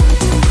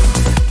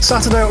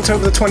 Saturday,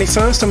 October the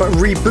 21st, I'm at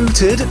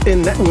Rebooted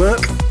in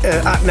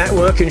at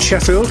Network in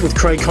Sheffield with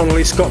Craig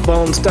Connolly, Scott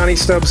Barnes, Danny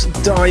Stubbs,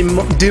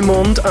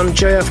 Dumond and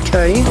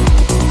JFK.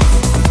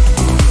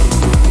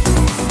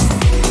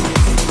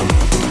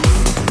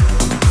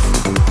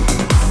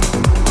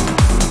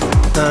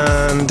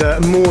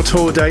 And more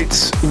tour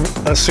dates,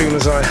 as soon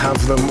as I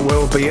have them,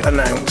 will be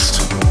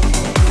announced.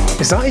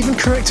 Is that even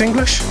correct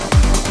English?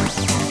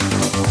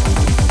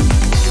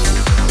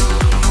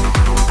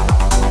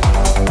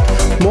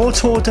 More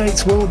tour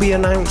dates will be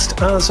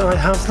announced as I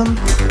have them.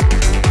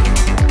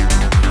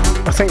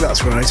 I think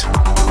that's right.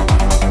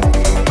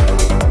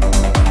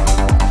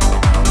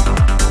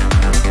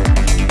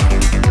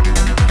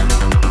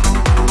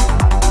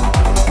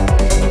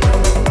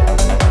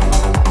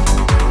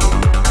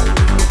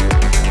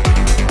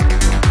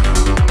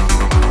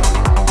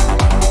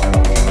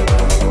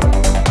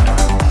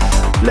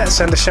 Let's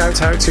send a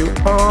shout out to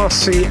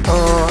RCRDNS,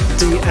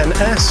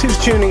 who's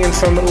tuning in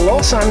from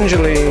Los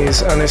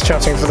Angeles and is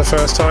chatting for the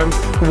first time.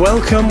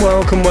 Welcome,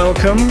 welcome,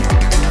 welcome.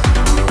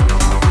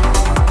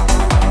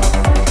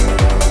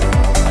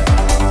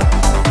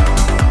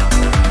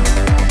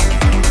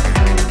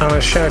 And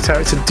a shout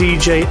out to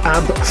DJ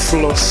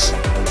Abfluss,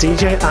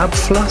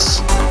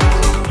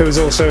 who is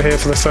also here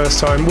for the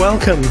first time.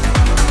 Welcome.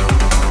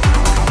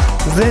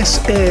 This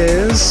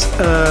is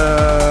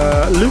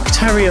Luke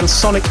Terry and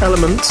Sonic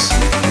Elements.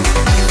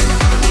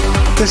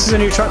 This is a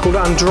new track called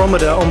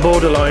Andromeda on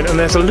Borderline, and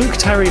there's a Luke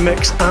Terry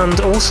mix and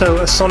also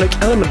a Sonic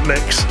Element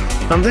mix.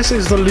 And this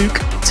is the Luke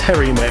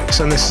Terry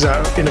mix, and this is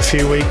out in a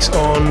few weeks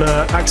on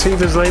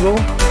Activa's label.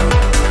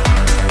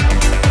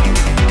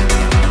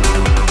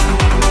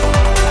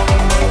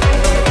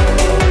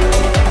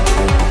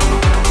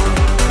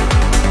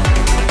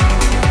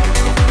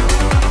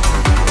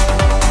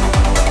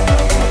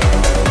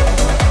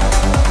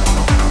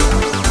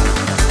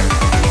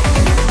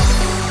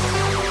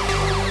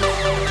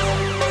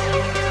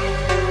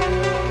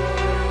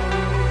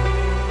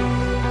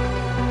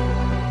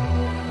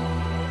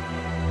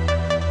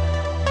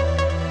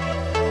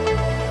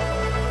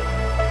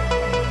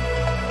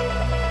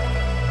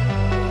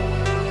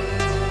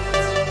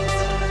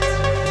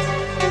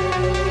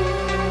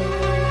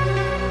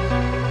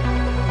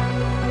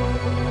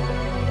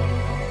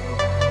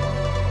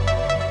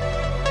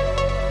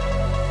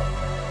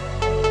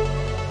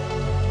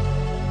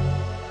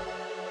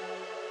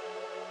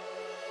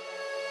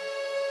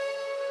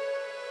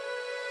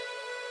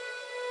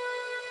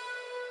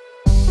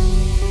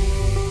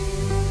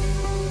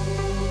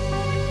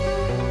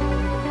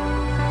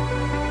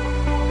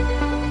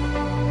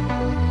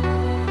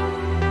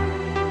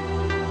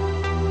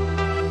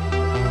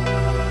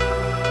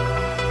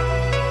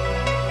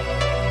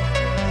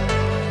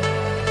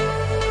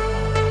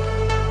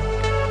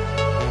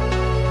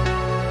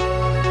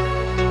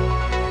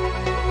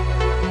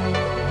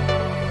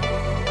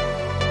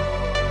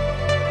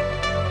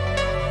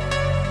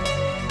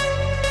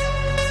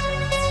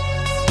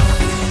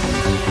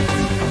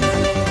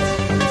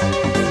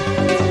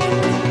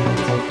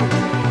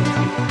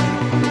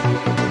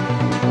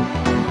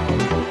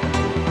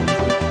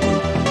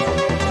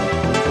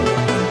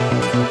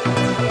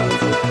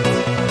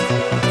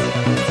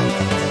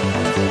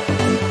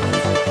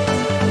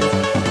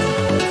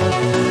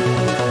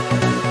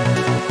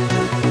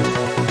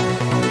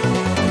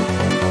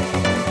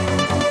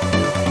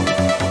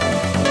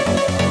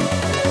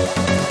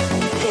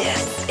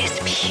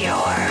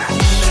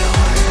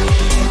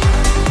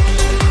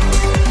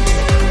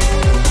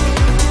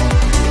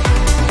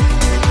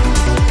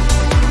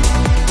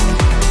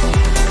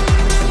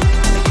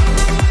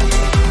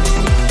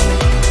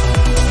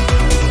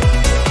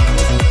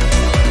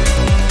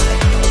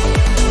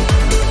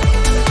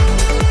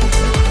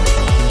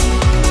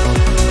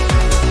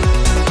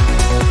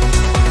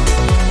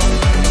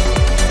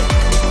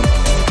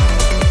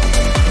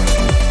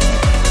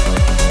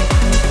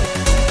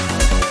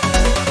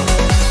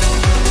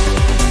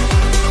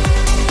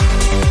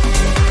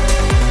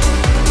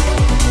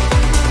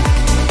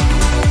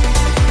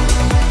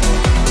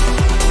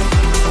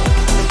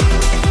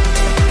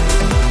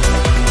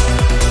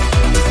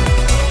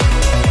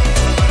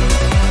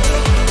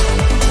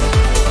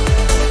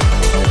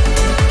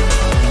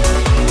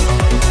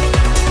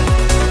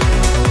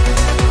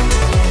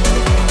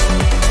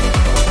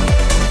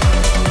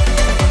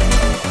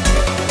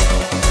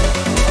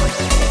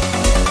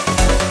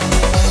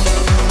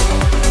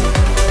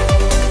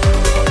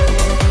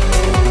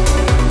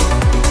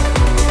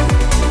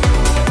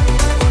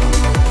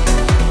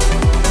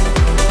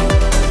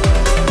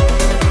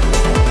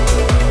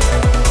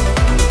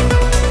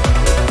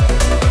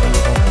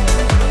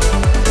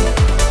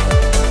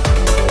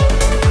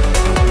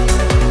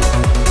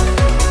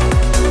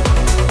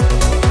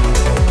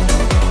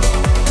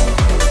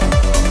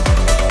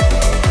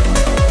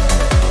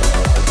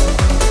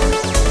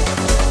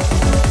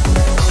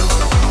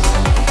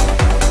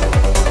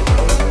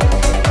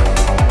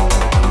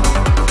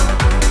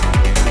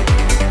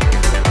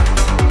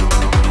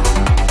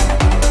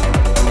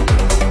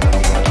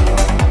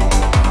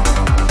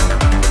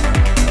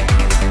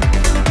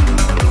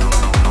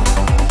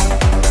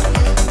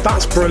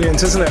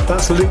 Brilliant, isn't it?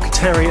 That's Luke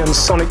Terry and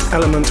Sonic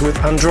Element with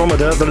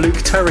Andromeda, the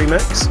Luke Terry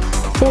mix,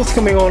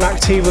 forthcoming on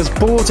Activa's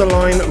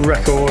Borderline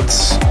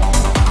Records.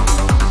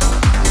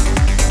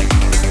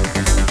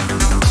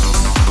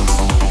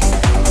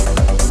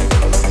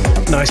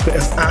 Nice bit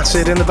of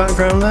acid in the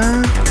background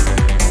there.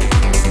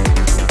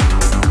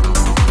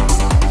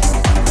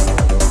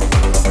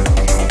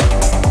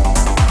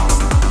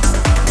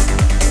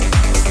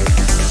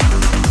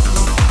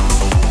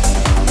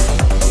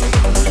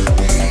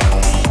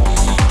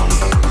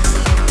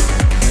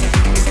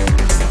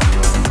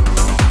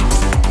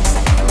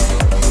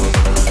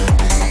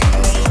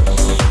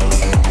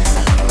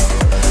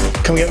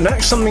 Coming up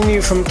next, something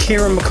new from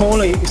Ciaran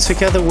McAuley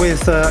together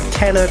with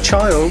Kenna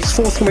Childs,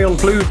 forthcoming on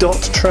Blue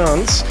Dot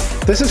Trance.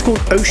 This is called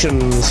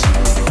Oceans.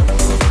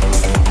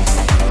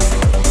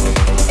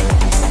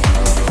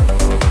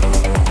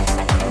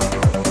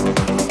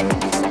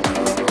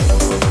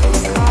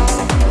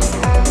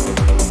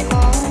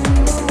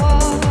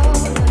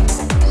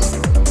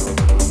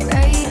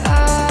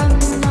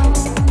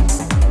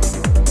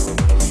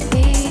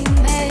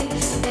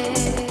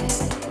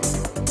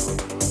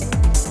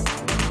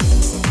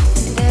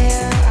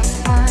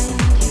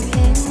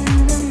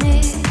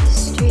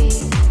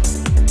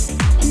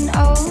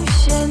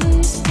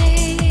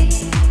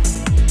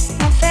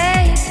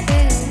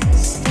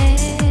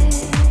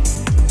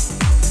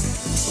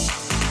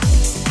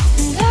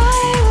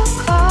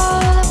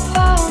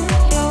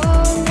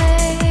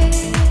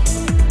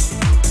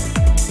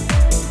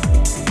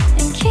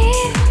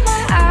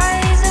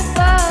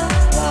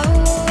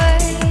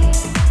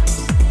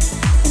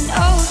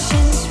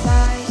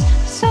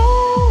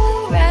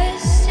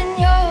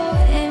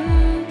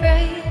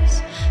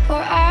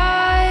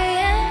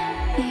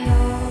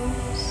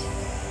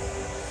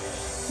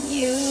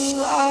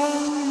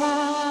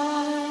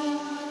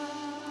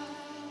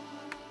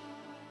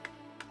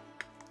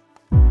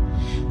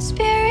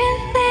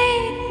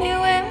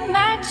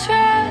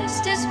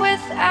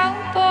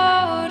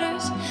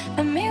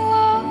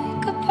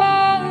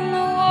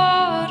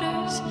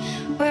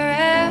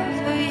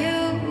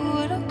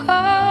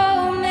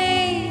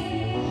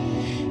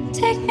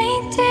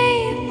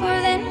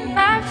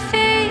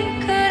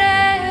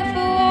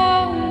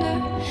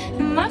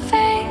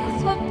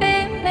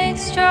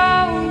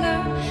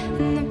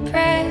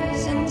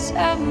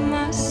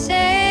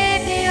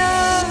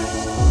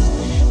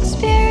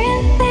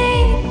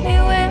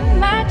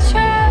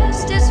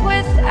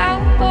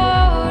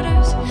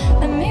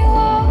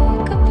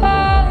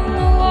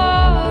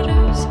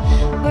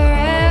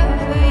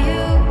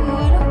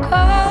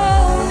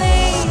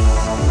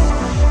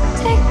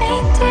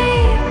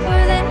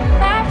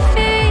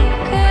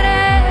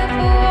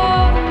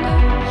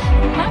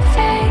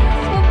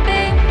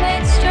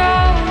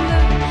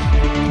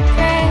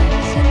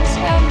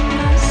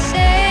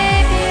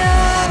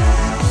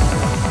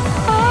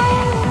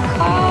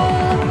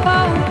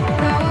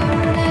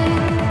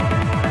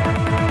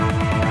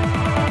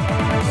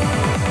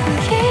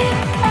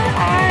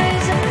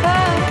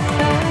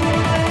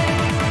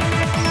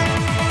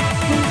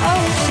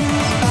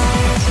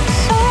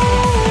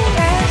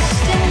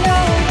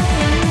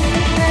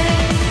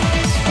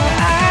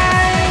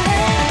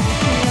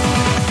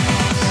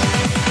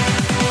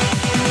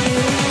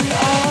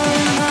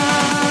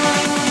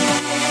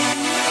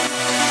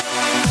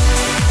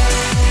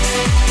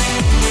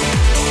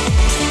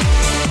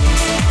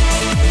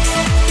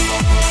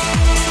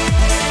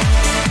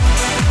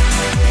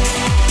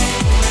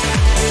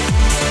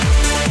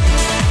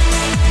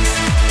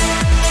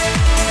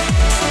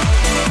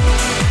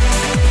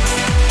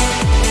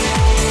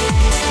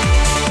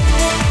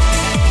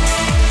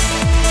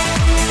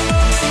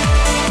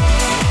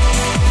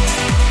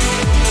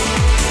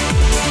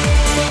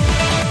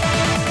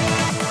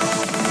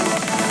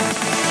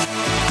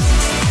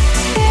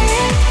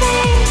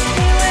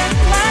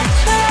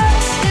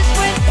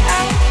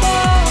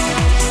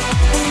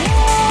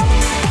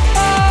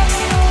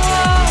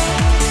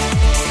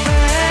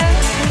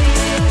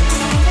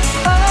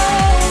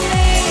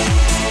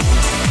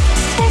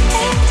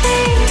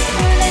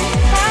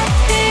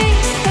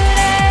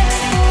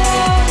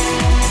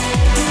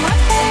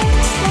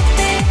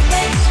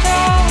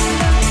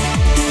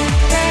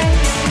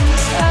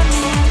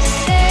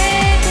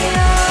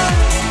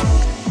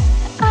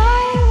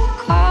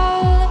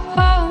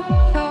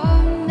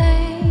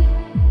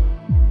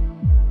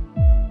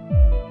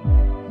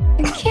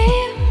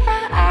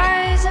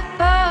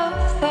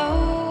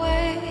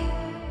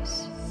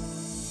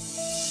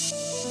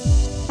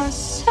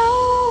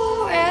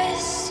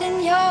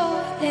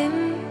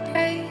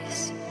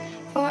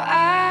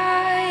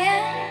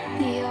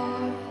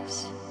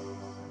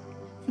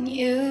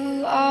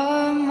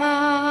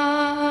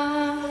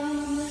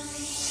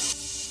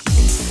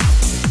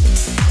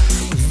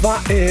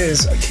 That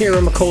is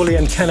Ciaran, McAuley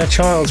and Kenna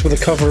Childs with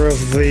a cover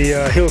of the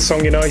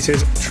Hillsong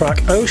United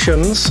track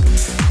Oceans.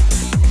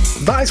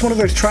 That is one of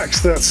those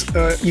tracks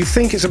that you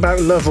think it's about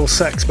love or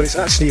sex, but it's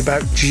actually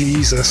about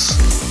Jesus.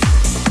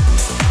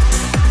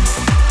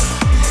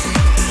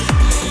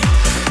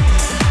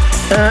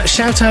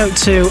 Shout out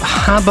to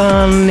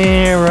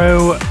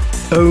Habanero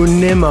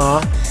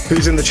Onima,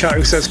 who's in the chat,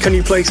 who says, "Can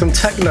you play some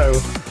techno?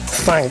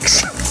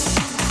 Thanks."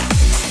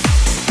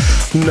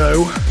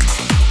 No.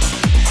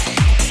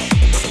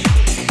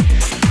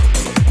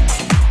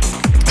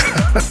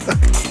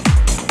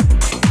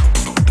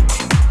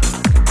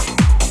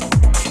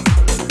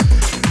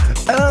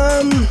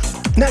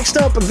 Next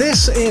up,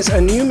 this is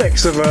a new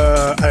mix of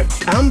an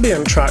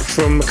ambient track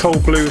from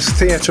Cold Blue's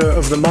Theatre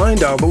of the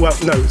Mind album. Well,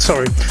 no,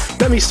 sorry.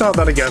 Let me start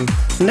that again.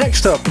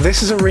 Next up,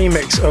 this is a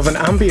remix of an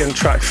ambient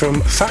track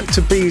from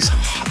Factor B's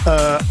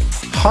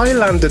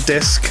Highlandr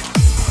disc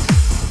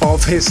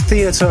of his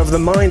Theatre of the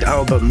Mind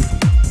album.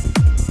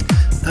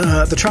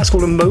 The track's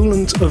called A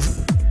Moment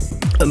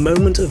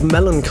of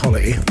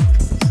Melancholy,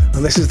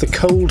 and this is the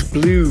Cold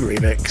Blue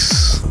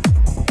remix.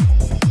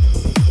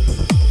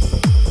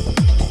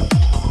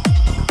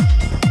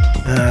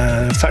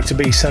 Factor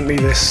B sent me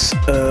this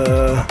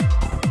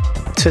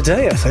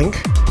today, I think.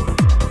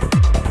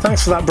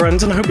 Thanks for that,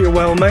 Brendan. I hope you're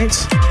well,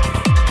 mate.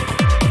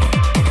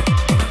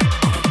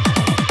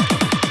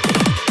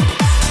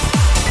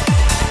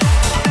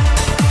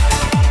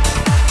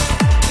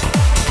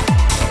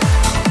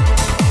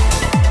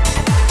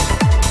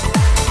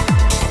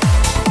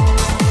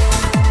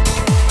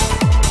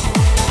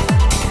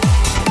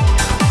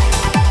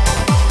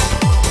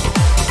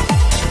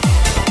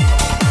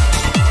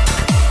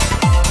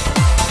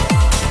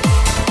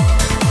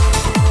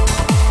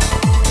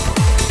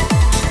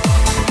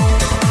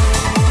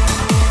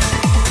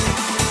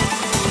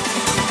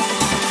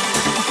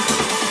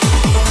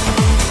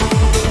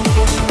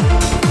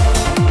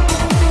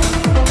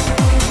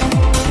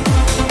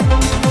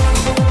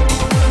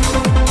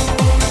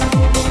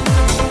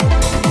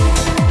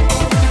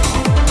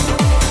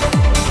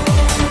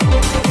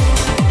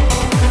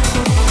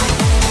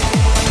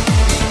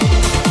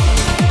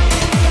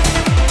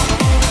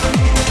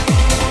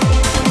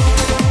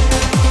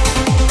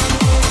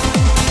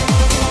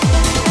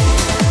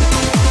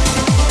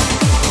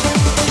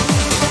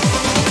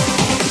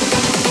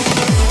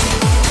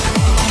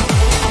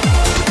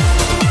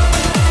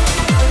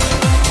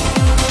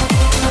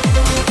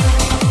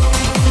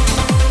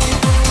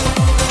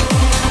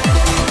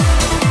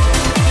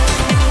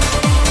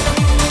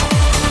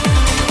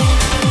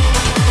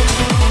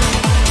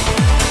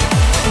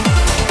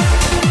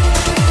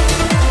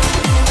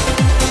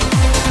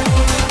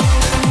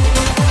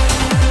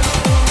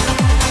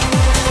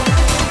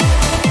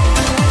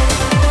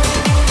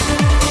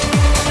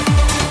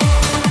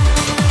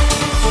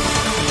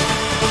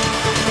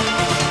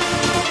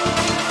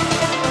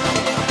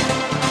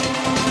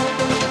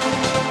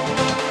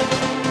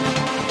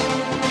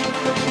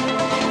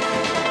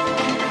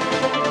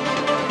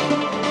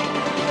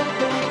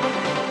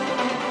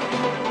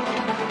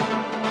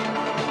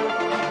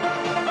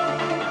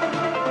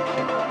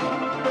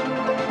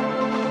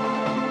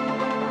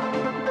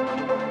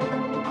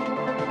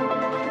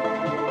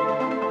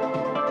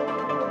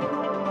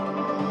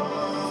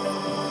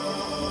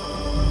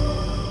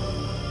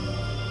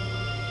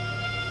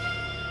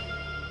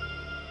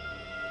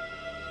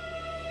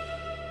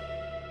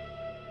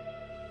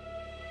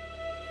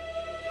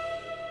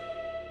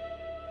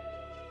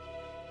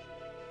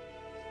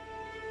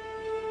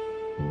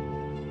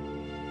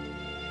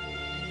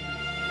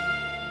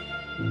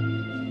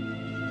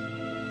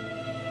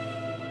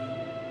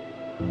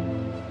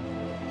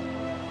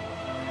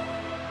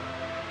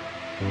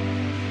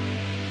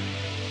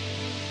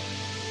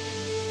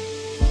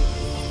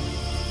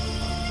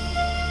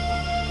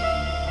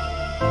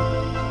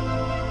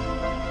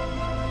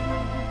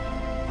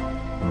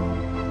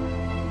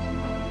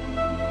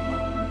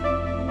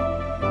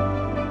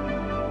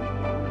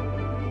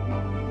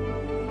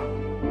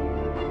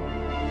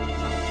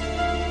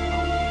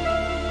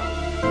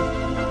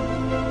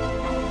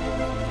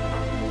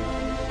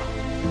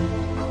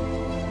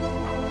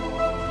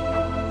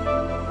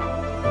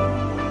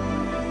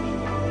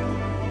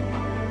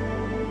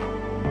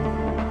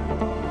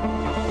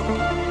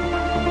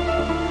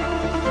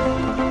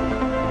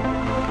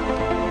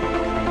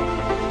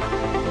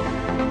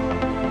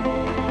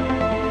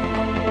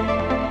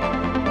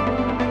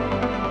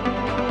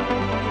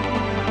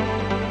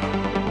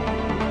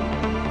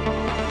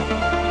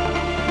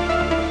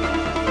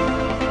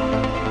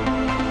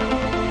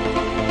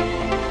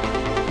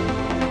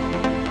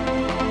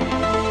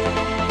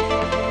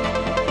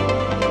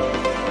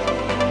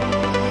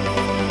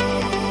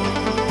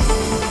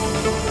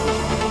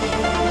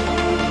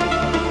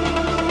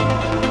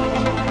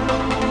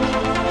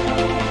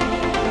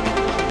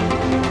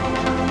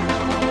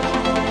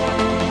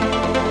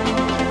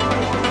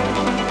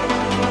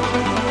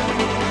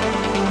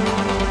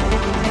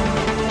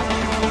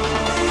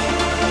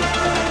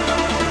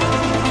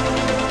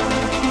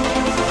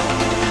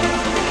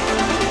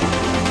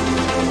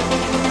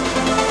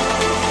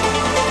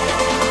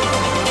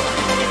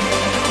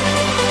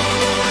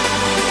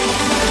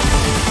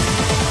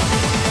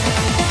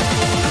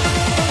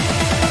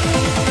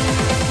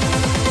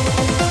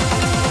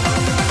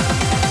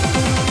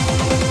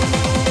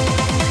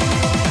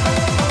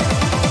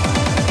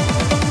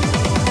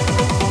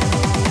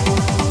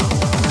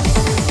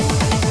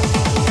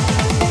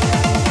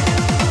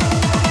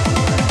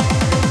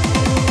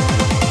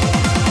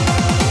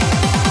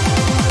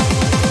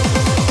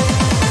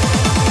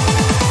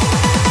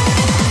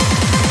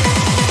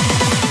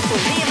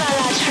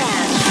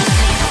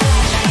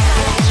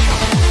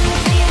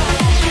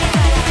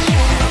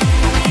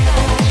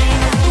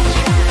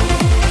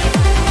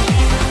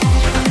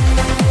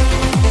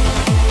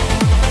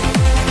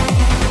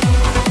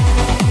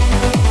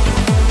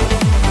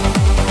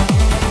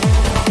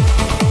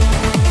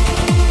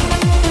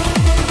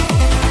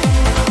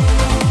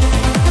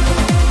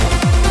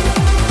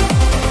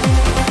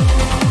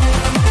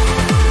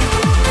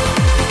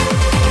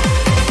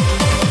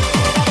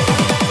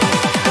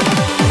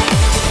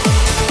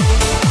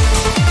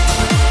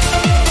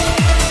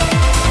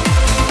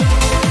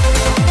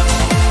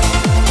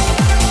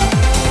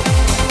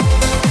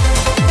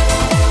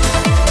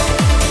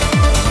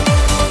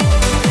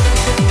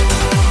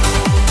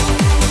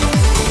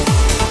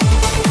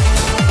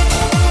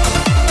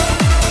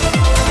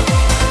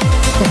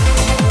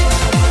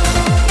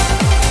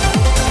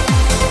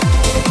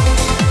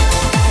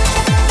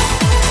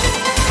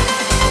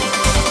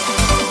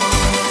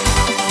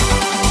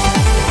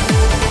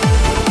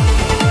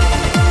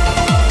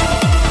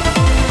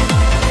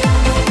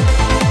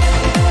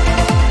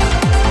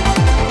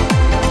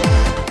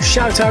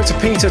 Shout out to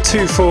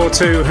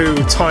Peetu242 who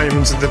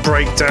timed the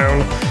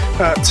breakdown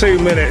at 2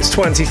 minutes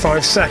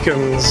 25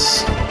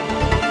 seconds.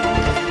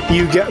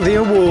 You get the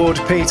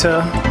award, Peter.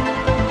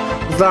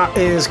 That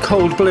is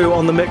Cold Blue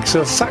on the mix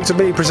of Factor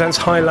B presents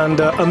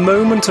Highlandr, A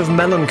Moment of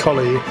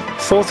Melancholy,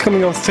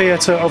 forthcoming on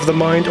Theatre of the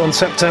Mind on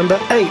September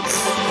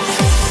 8th.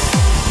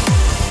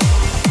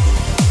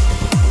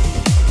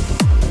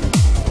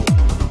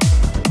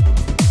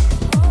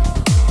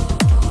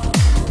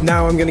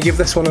 Now I'm going to give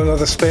this one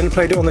another spin.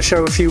 Played it on the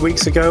show a few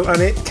weeks ago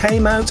and it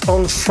came out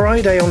on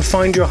Friday on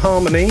Find Your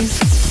Harmony,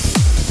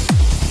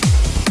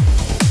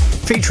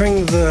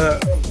 featuring the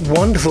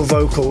wonderful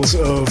vocals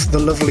of the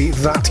lovely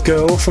That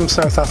Girl from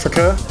South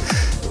Africa.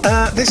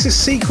 This is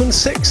Sequence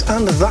 6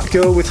 and That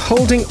Girl with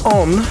Holding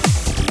On.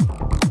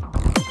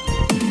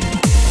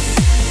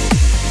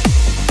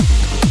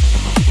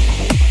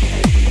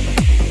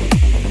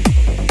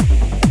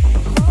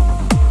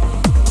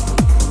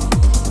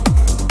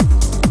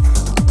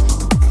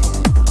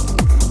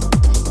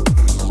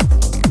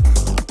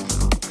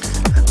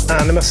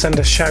 And I must send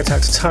a shout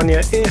out to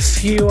Tanya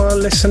if you are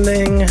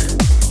listening.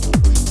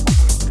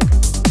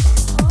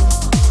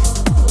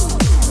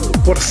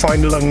 What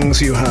fine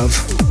lungs you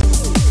have.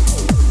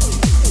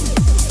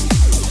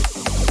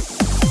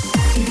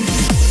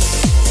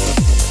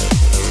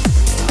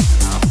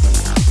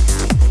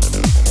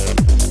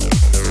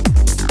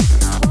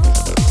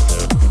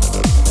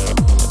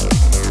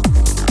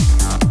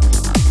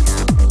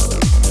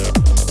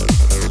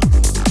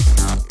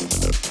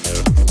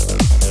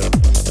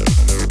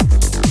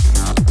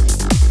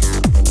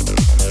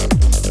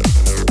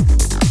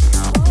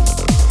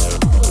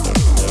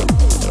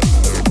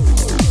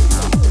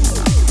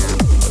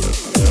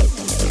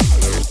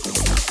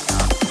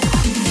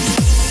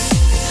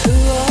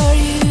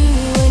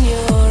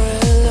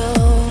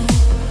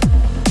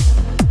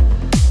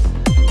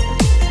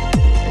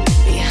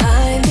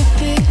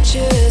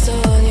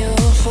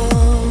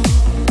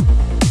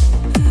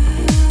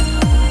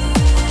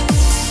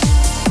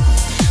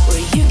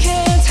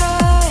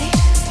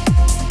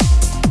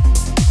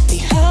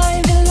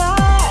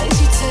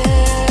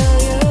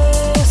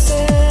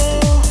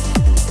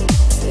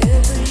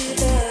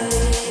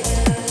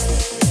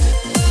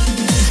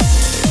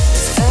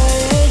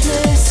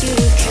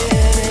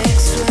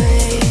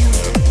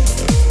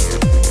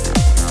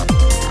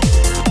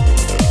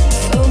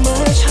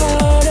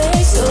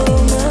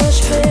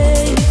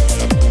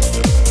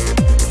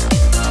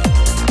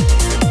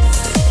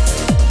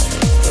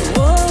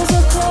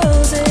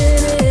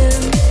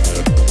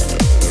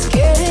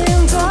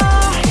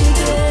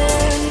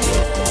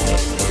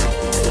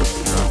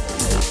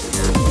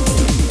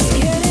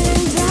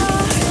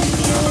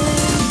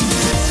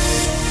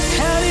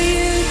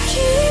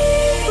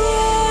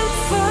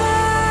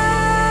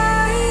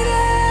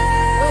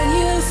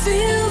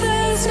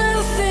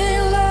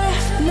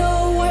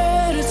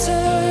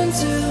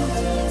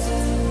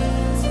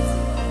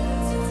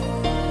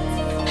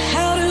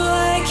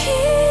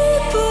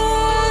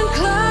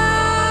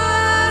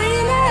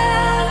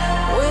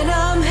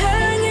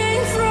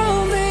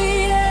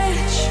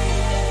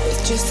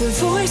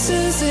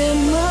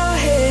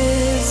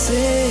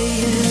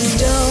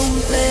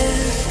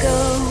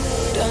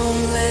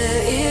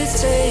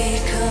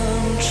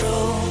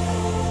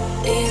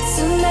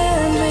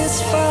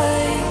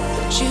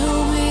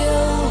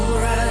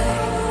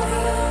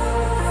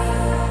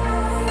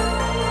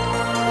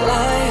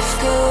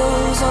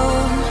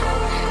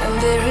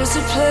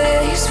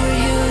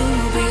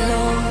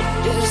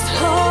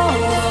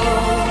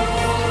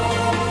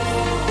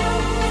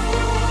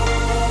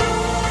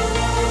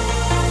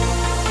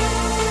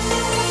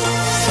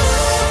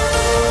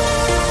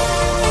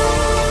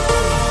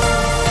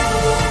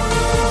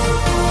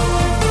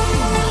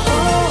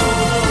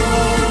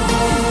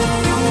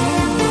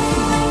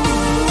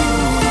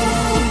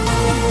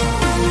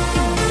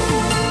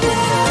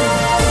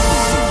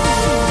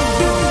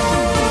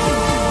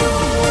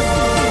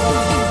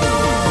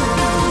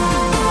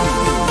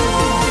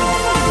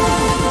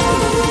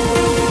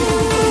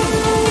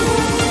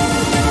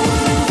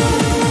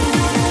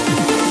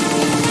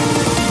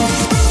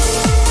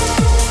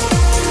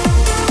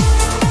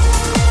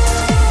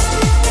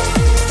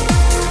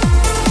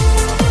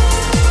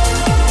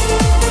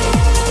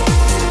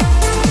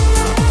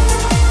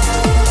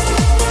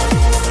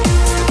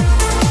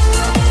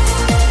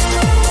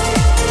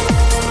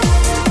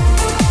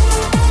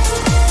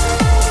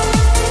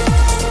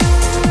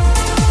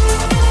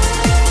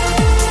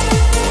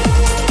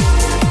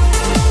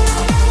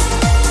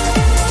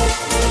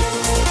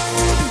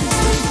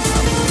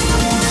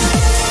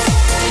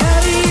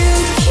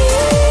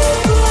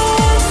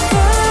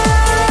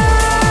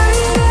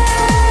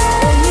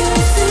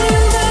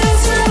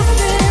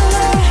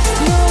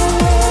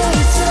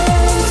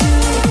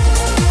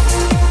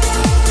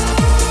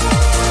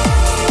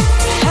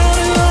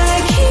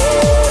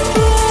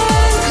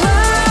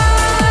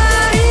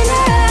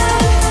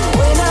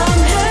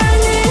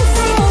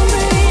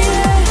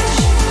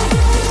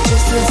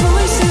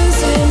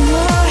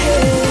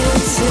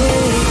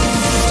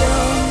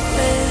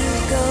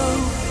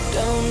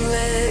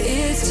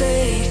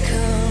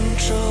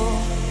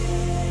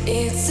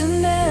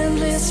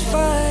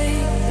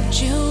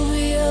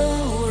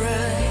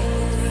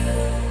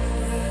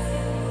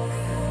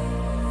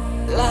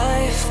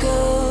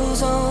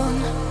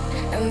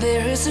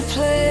 a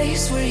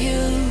place where you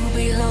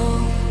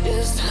belong.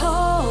 Just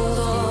hold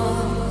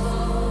on.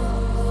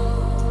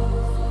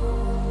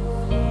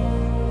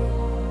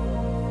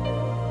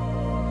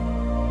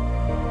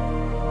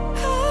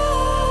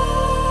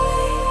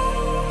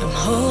 I'm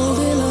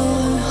holding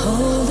on,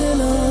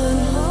 holding on.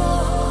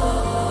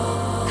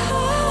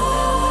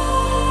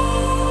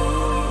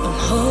 I'm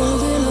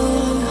holding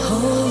on,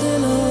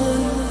 holding on.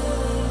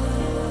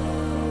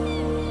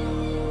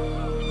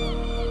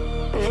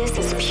 This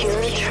is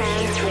pure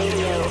trance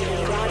radio,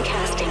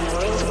 broadcasting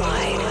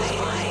worldwide.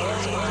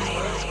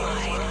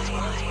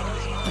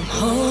 I'm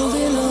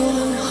holding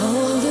on,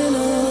 holding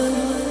on.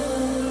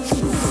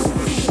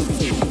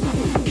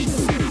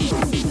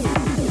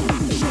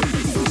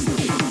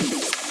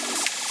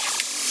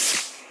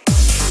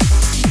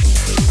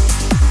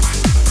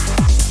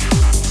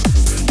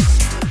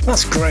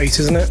 That's great,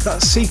 isn't it?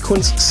 That's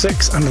Sequence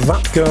 6 and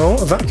That Girl.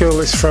 That Girl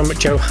is from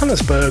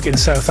Johannesburg in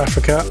South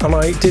Africa, and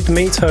I did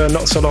meet her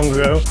not so long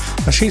ago,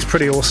 and she's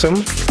pretty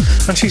awesome.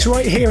 And she's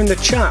right here in the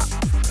chat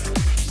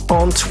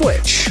on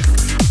Twitch.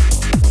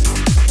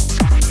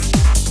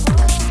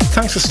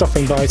 Thanks for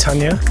stopping by,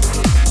 Tanya.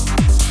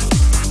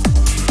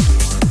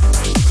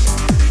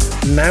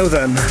 Now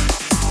then.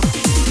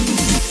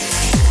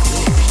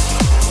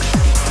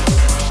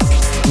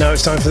 Now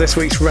it's time for this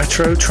week's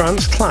Retro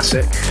Trance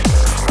Classic.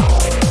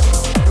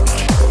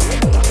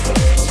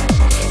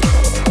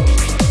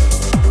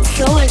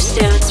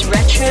 Solarstone's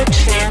Retro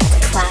Trance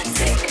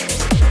Classic.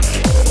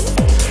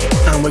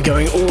 And we're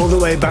going all the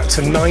way back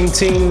to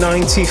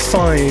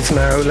 1995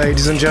 now,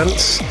 ladies and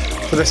gents,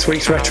 for this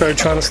week's Retro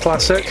Trance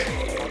Classic.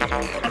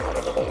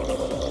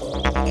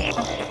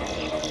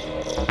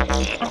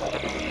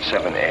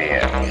 7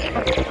 a.m.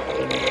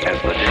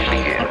 As the day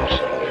begins,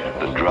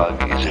 the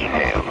drug is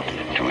inhaled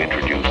to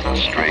introduce the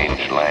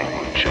strange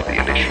language of the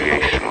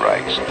initiation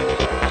rites.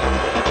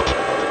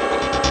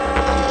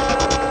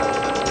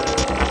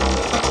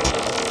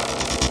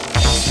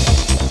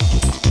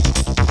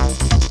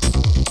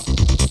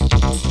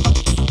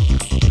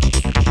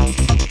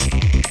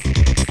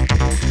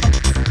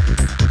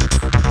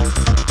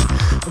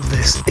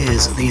 This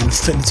is the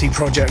Infinity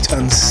Project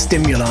and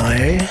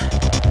Stimuli.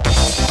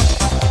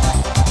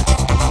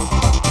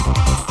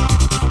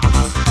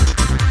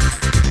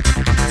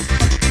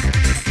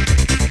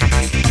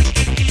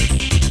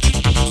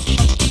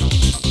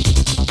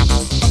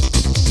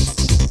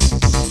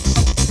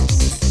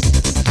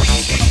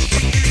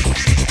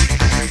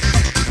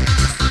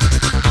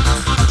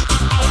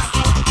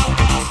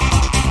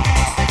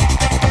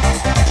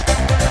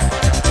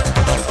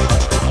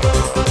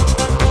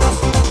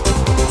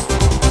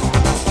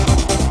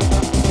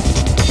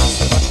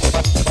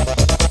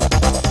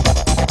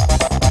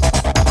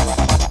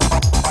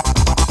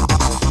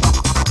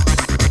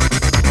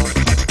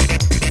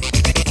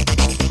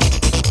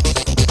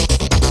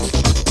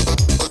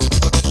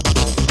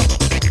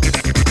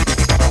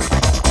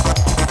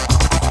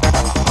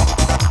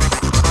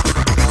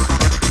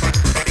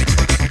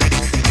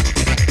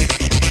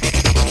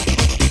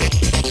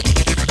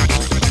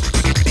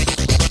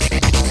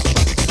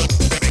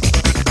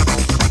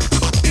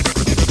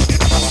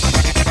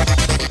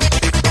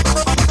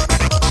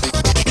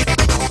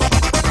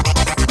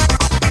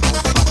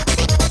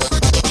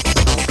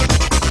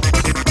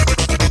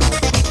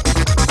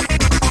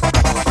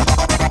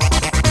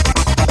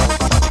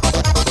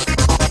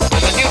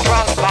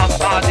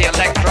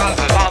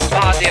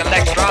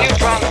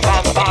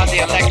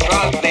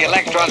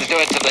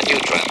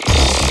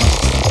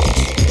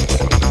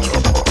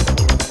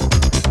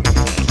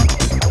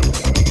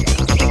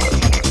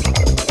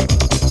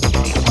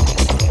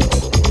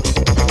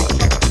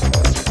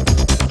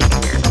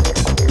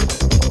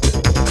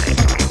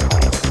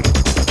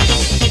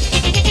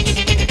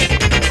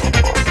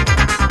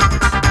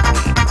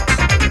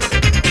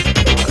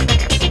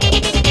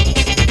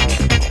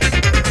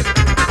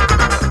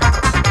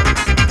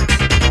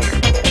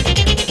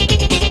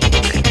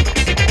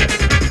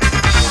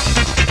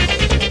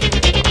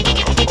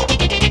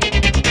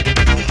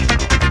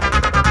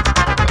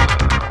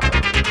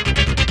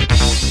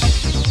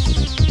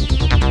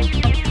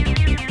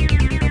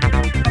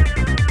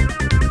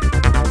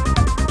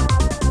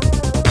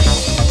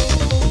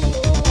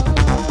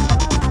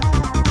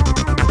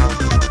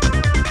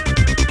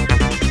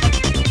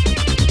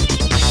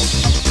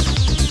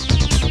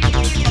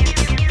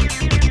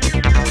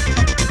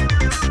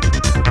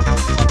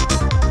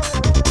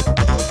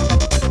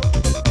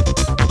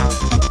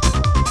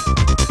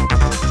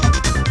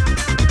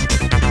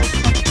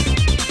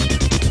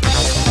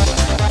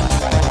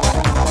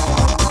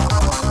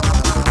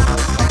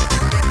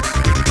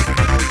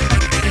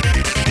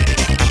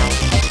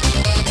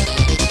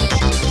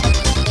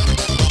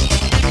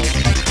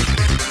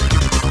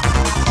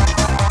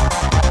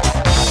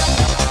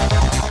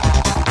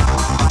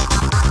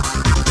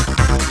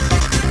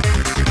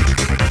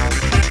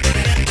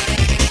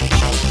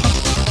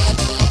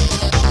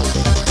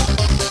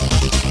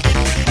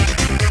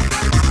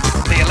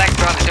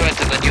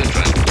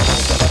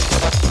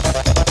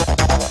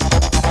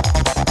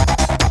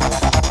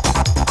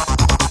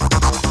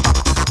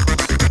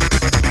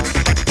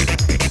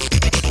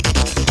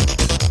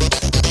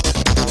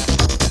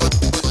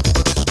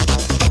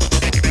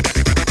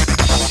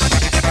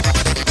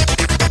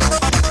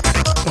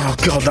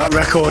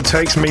 That record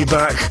takes me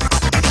back.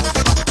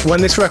 When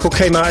this record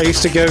came out, I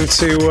used to go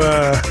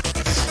to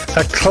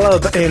a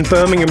club in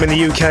Birmingham in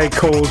the UK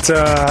called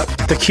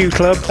the Q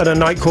Club, and a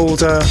night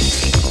called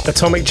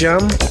Atomic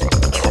Jam,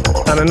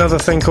 and another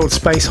thing called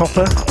Space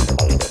Hopper.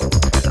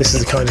 This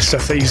is the kind of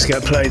stuff that used to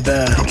get played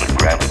there.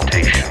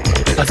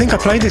 I think I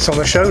played this on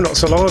the show not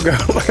so long ago.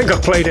 I think I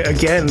played it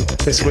again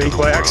this week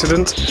by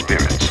accident.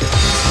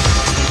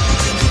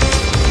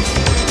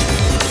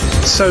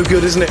 So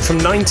good, isn't it? From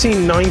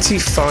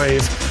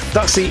 1995.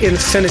 That's the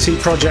Infinity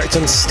Project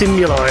and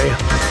Stimuli.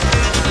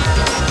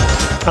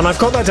 And I've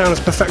got that down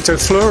as Perfecto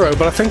Flouro,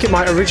 but I think it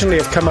might originally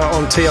have come out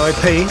on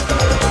TIP.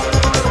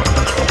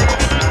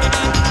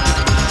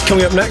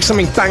 Coming up next,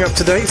 something bang up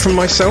to date from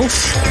myself.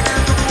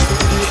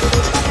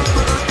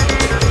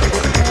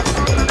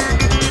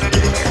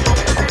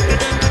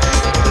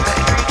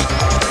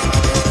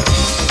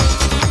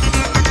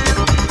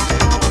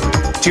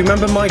 Do you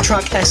remember my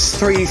track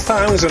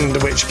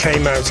S3000, which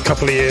came out a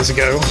couple of years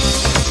ago?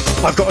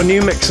 I've got a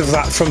new mix of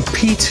that from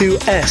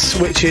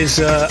P2S, which is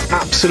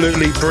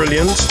absolutely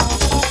brilliant.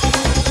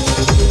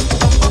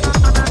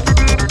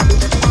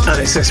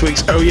 And it's this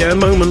week's Oh Yeah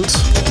moment.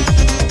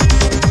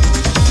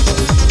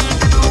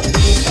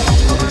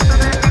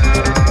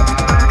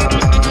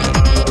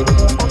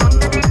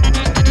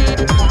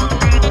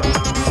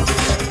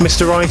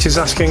 Mr. Wright is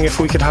asking if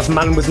we could have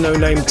Man With No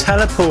Name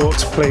Teleport,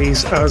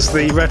 please, as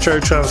the retro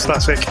trance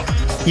classic.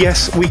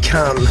 Yes, we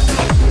can.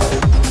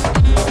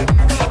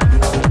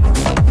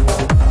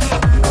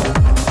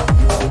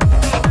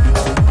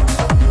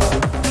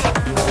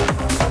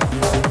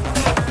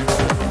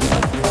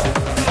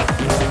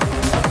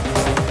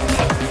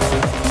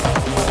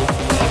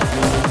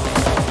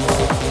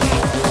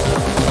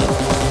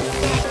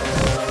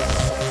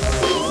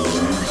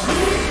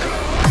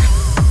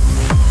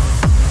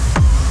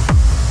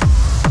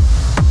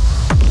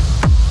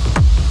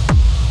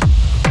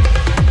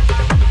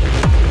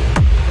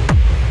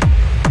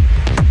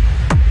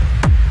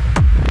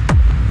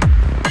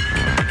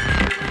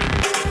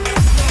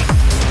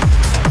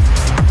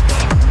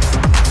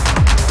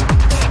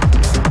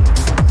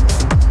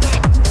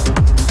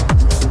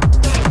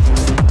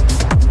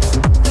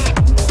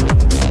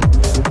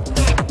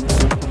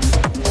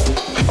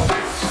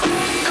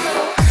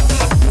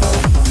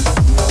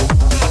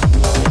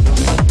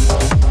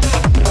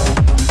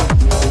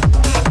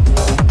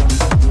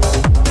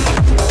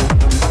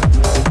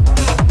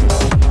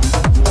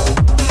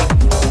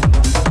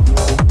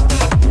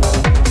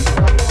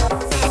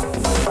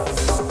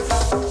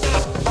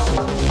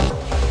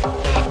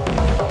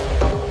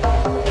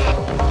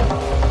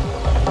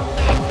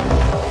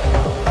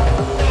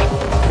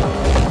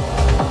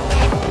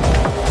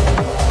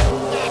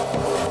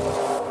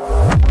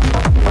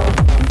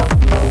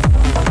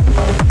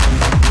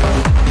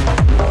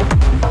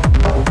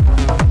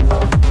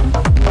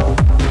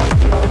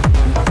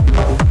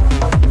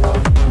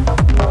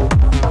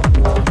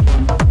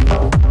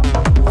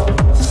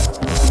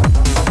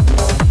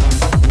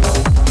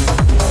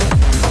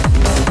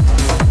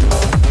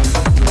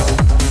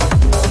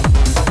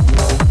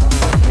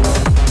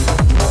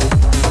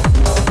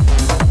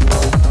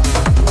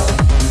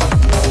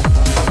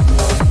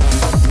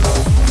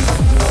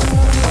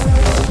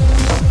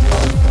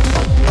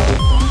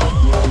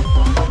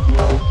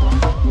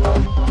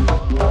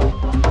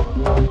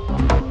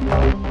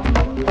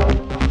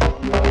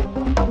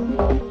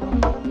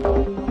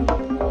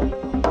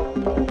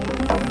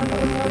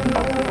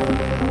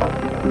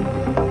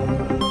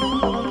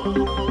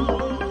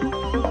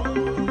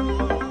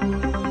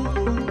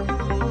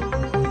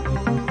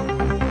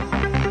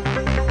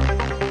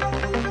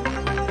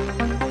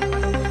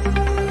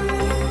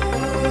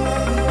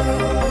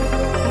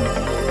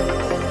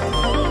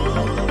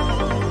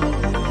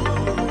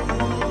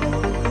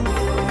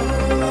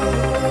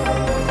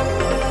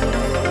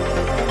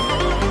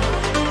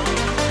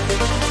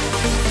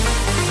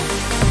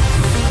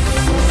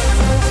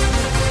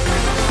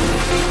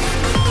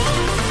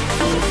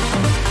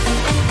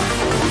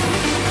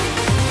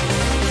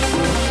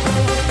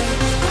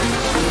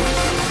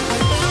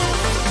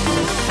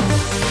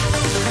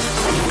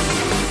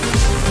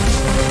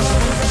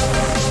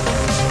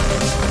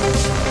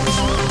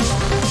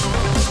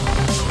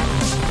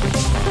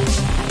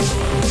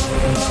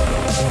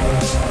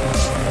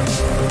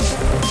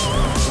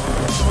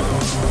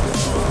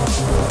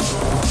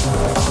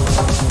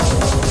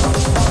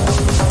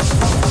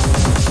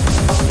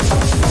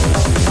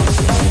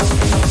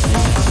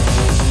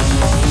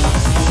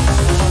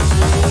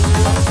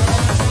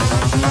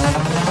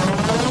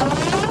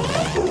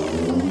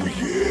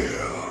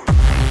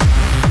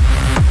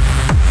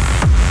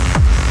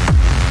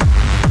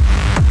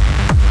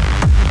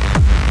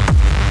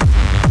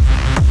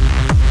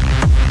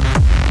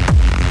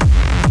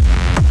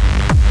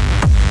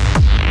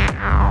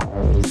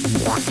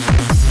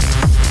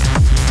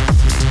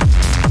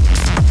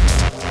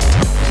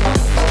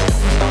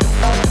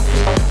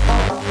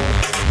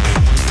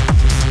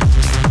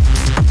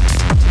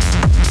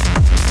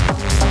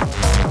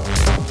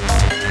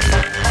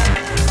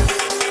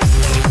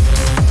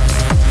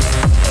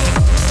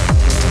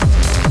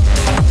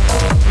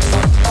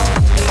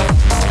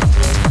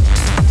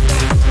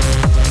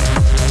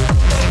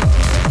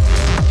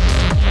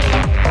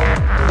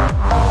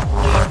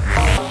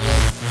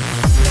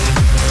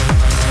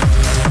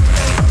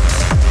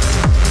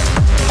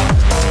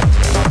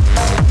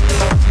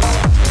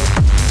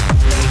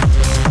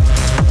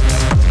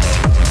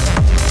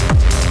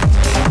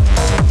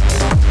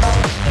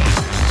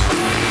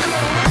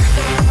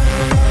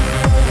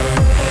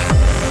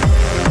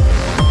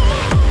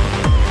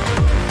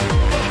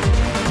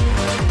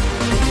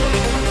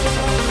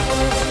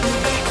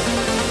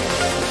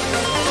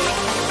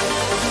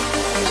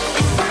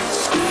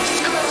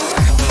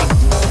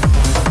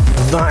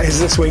 is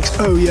this week's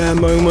Oh Yeah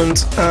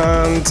moment,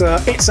 and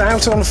it's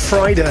out on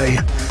Friday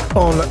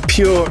on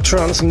Pure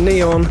Trance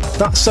Neon.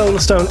 That's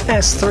Solarstone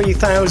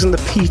S3000, the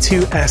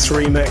Peetu S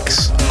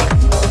remix.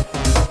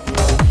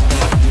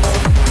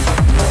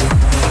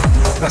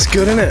 That's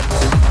good, isn't it?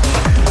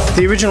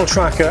 The original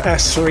tracker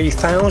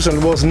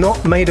S3000 was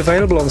not made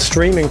available on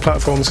streaming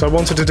platforms, so I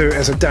wanted to do it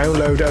as a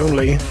download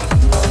only.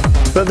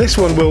 But this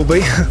one will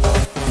be.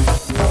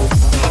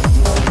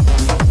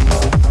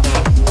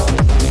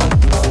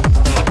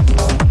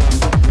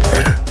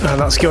 And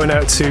that's going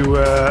out to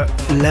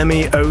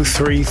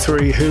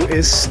Lemmy033, who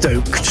is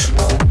stoked.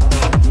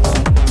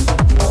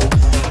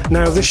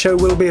 Now, this show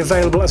will be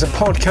available as a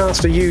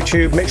podcast on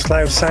YouTube,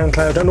 Mixcloud,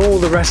 Soundcloud, and all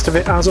the rest of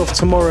it as of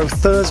tomorrow,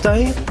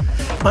 Thursday.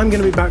 I'm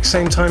going to be back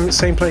same time,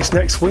 same place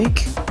next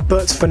week.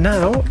 But for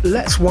now,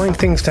 let's wind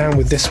things down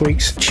with this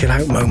week's Chill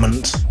Out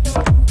moment.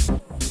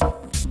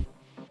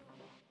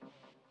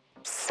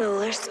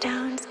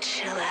 Solarstone's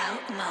Chill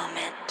Out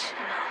moment.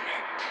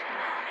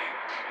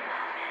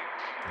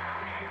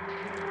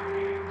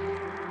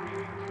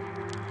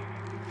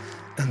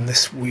 And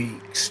this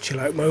week's Chill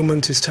Out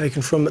moment is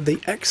taken from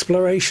the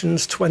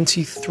Explorations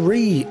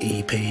 23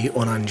 EP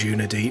on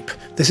Anjunadeep.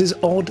 This is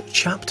Odd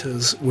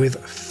Chapters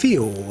with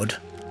Fjord.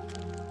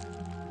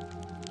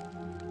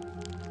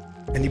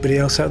 Anybody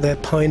else out there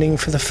pining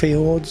for the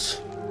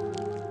fjords?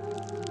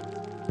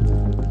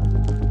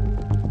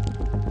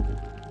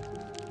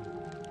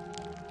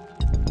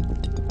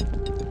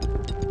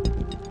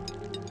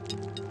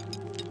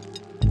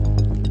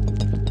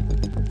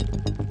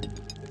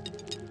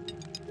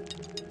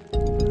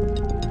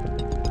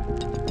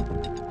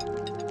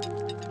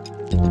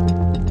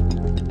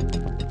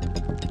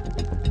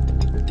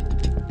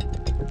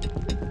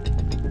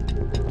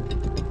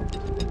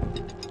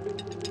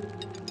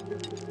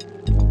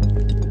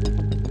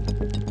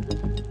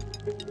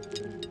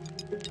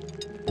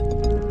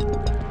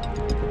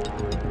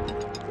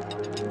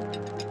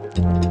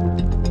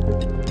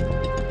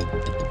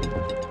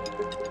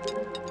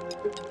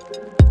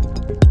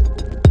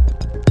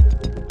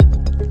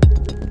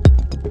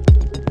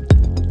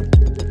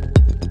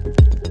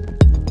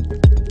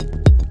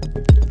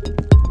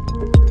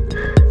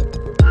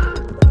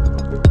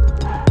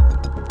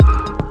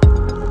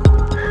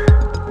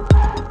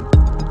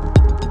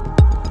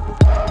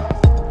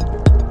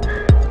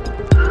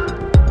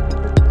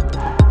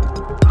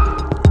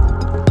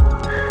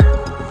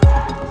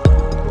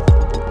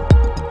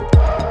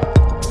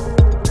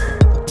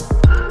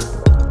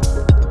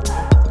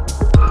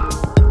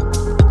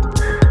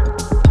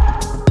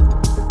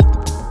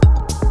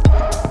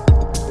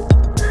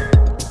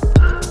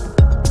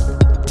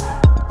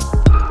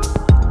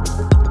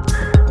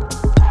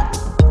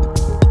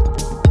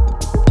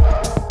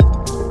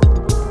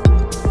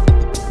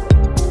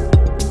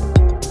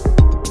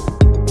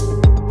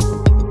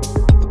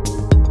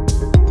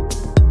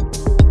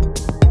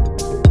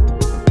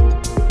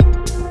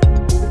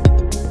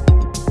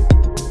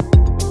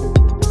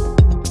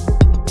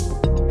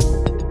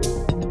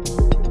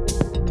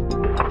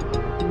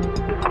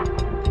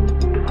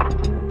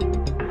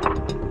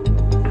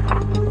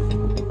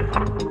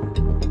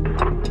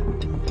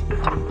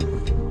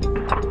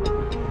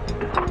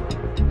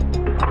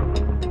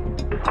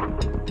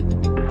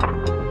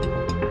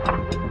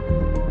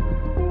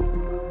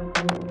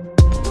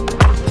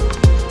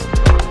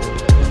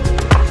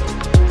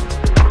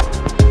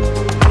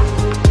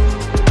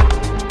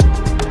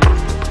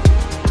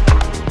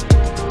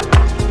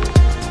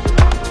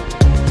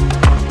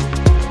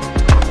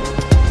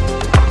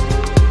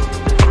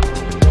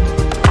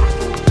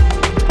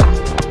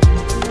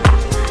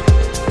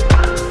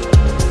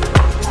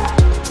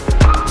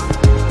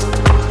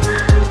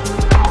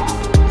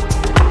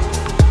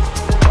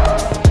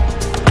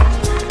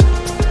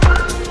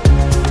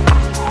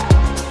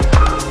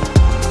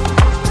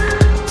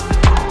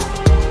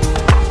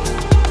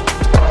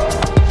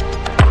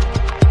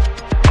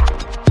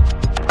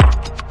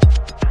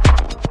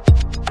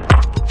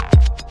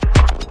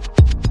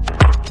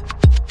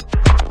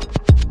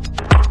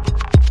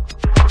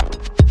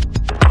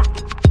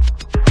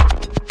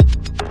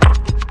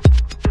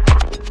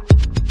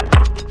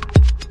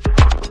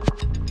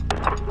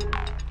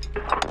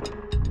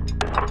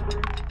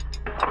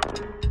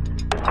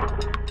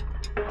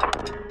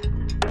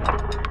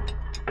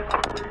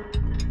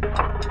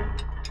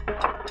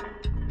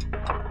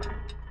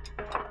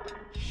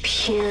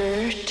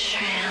 Pure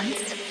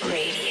Trance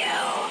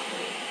Radio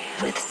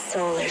with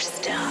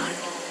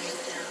Solarstone.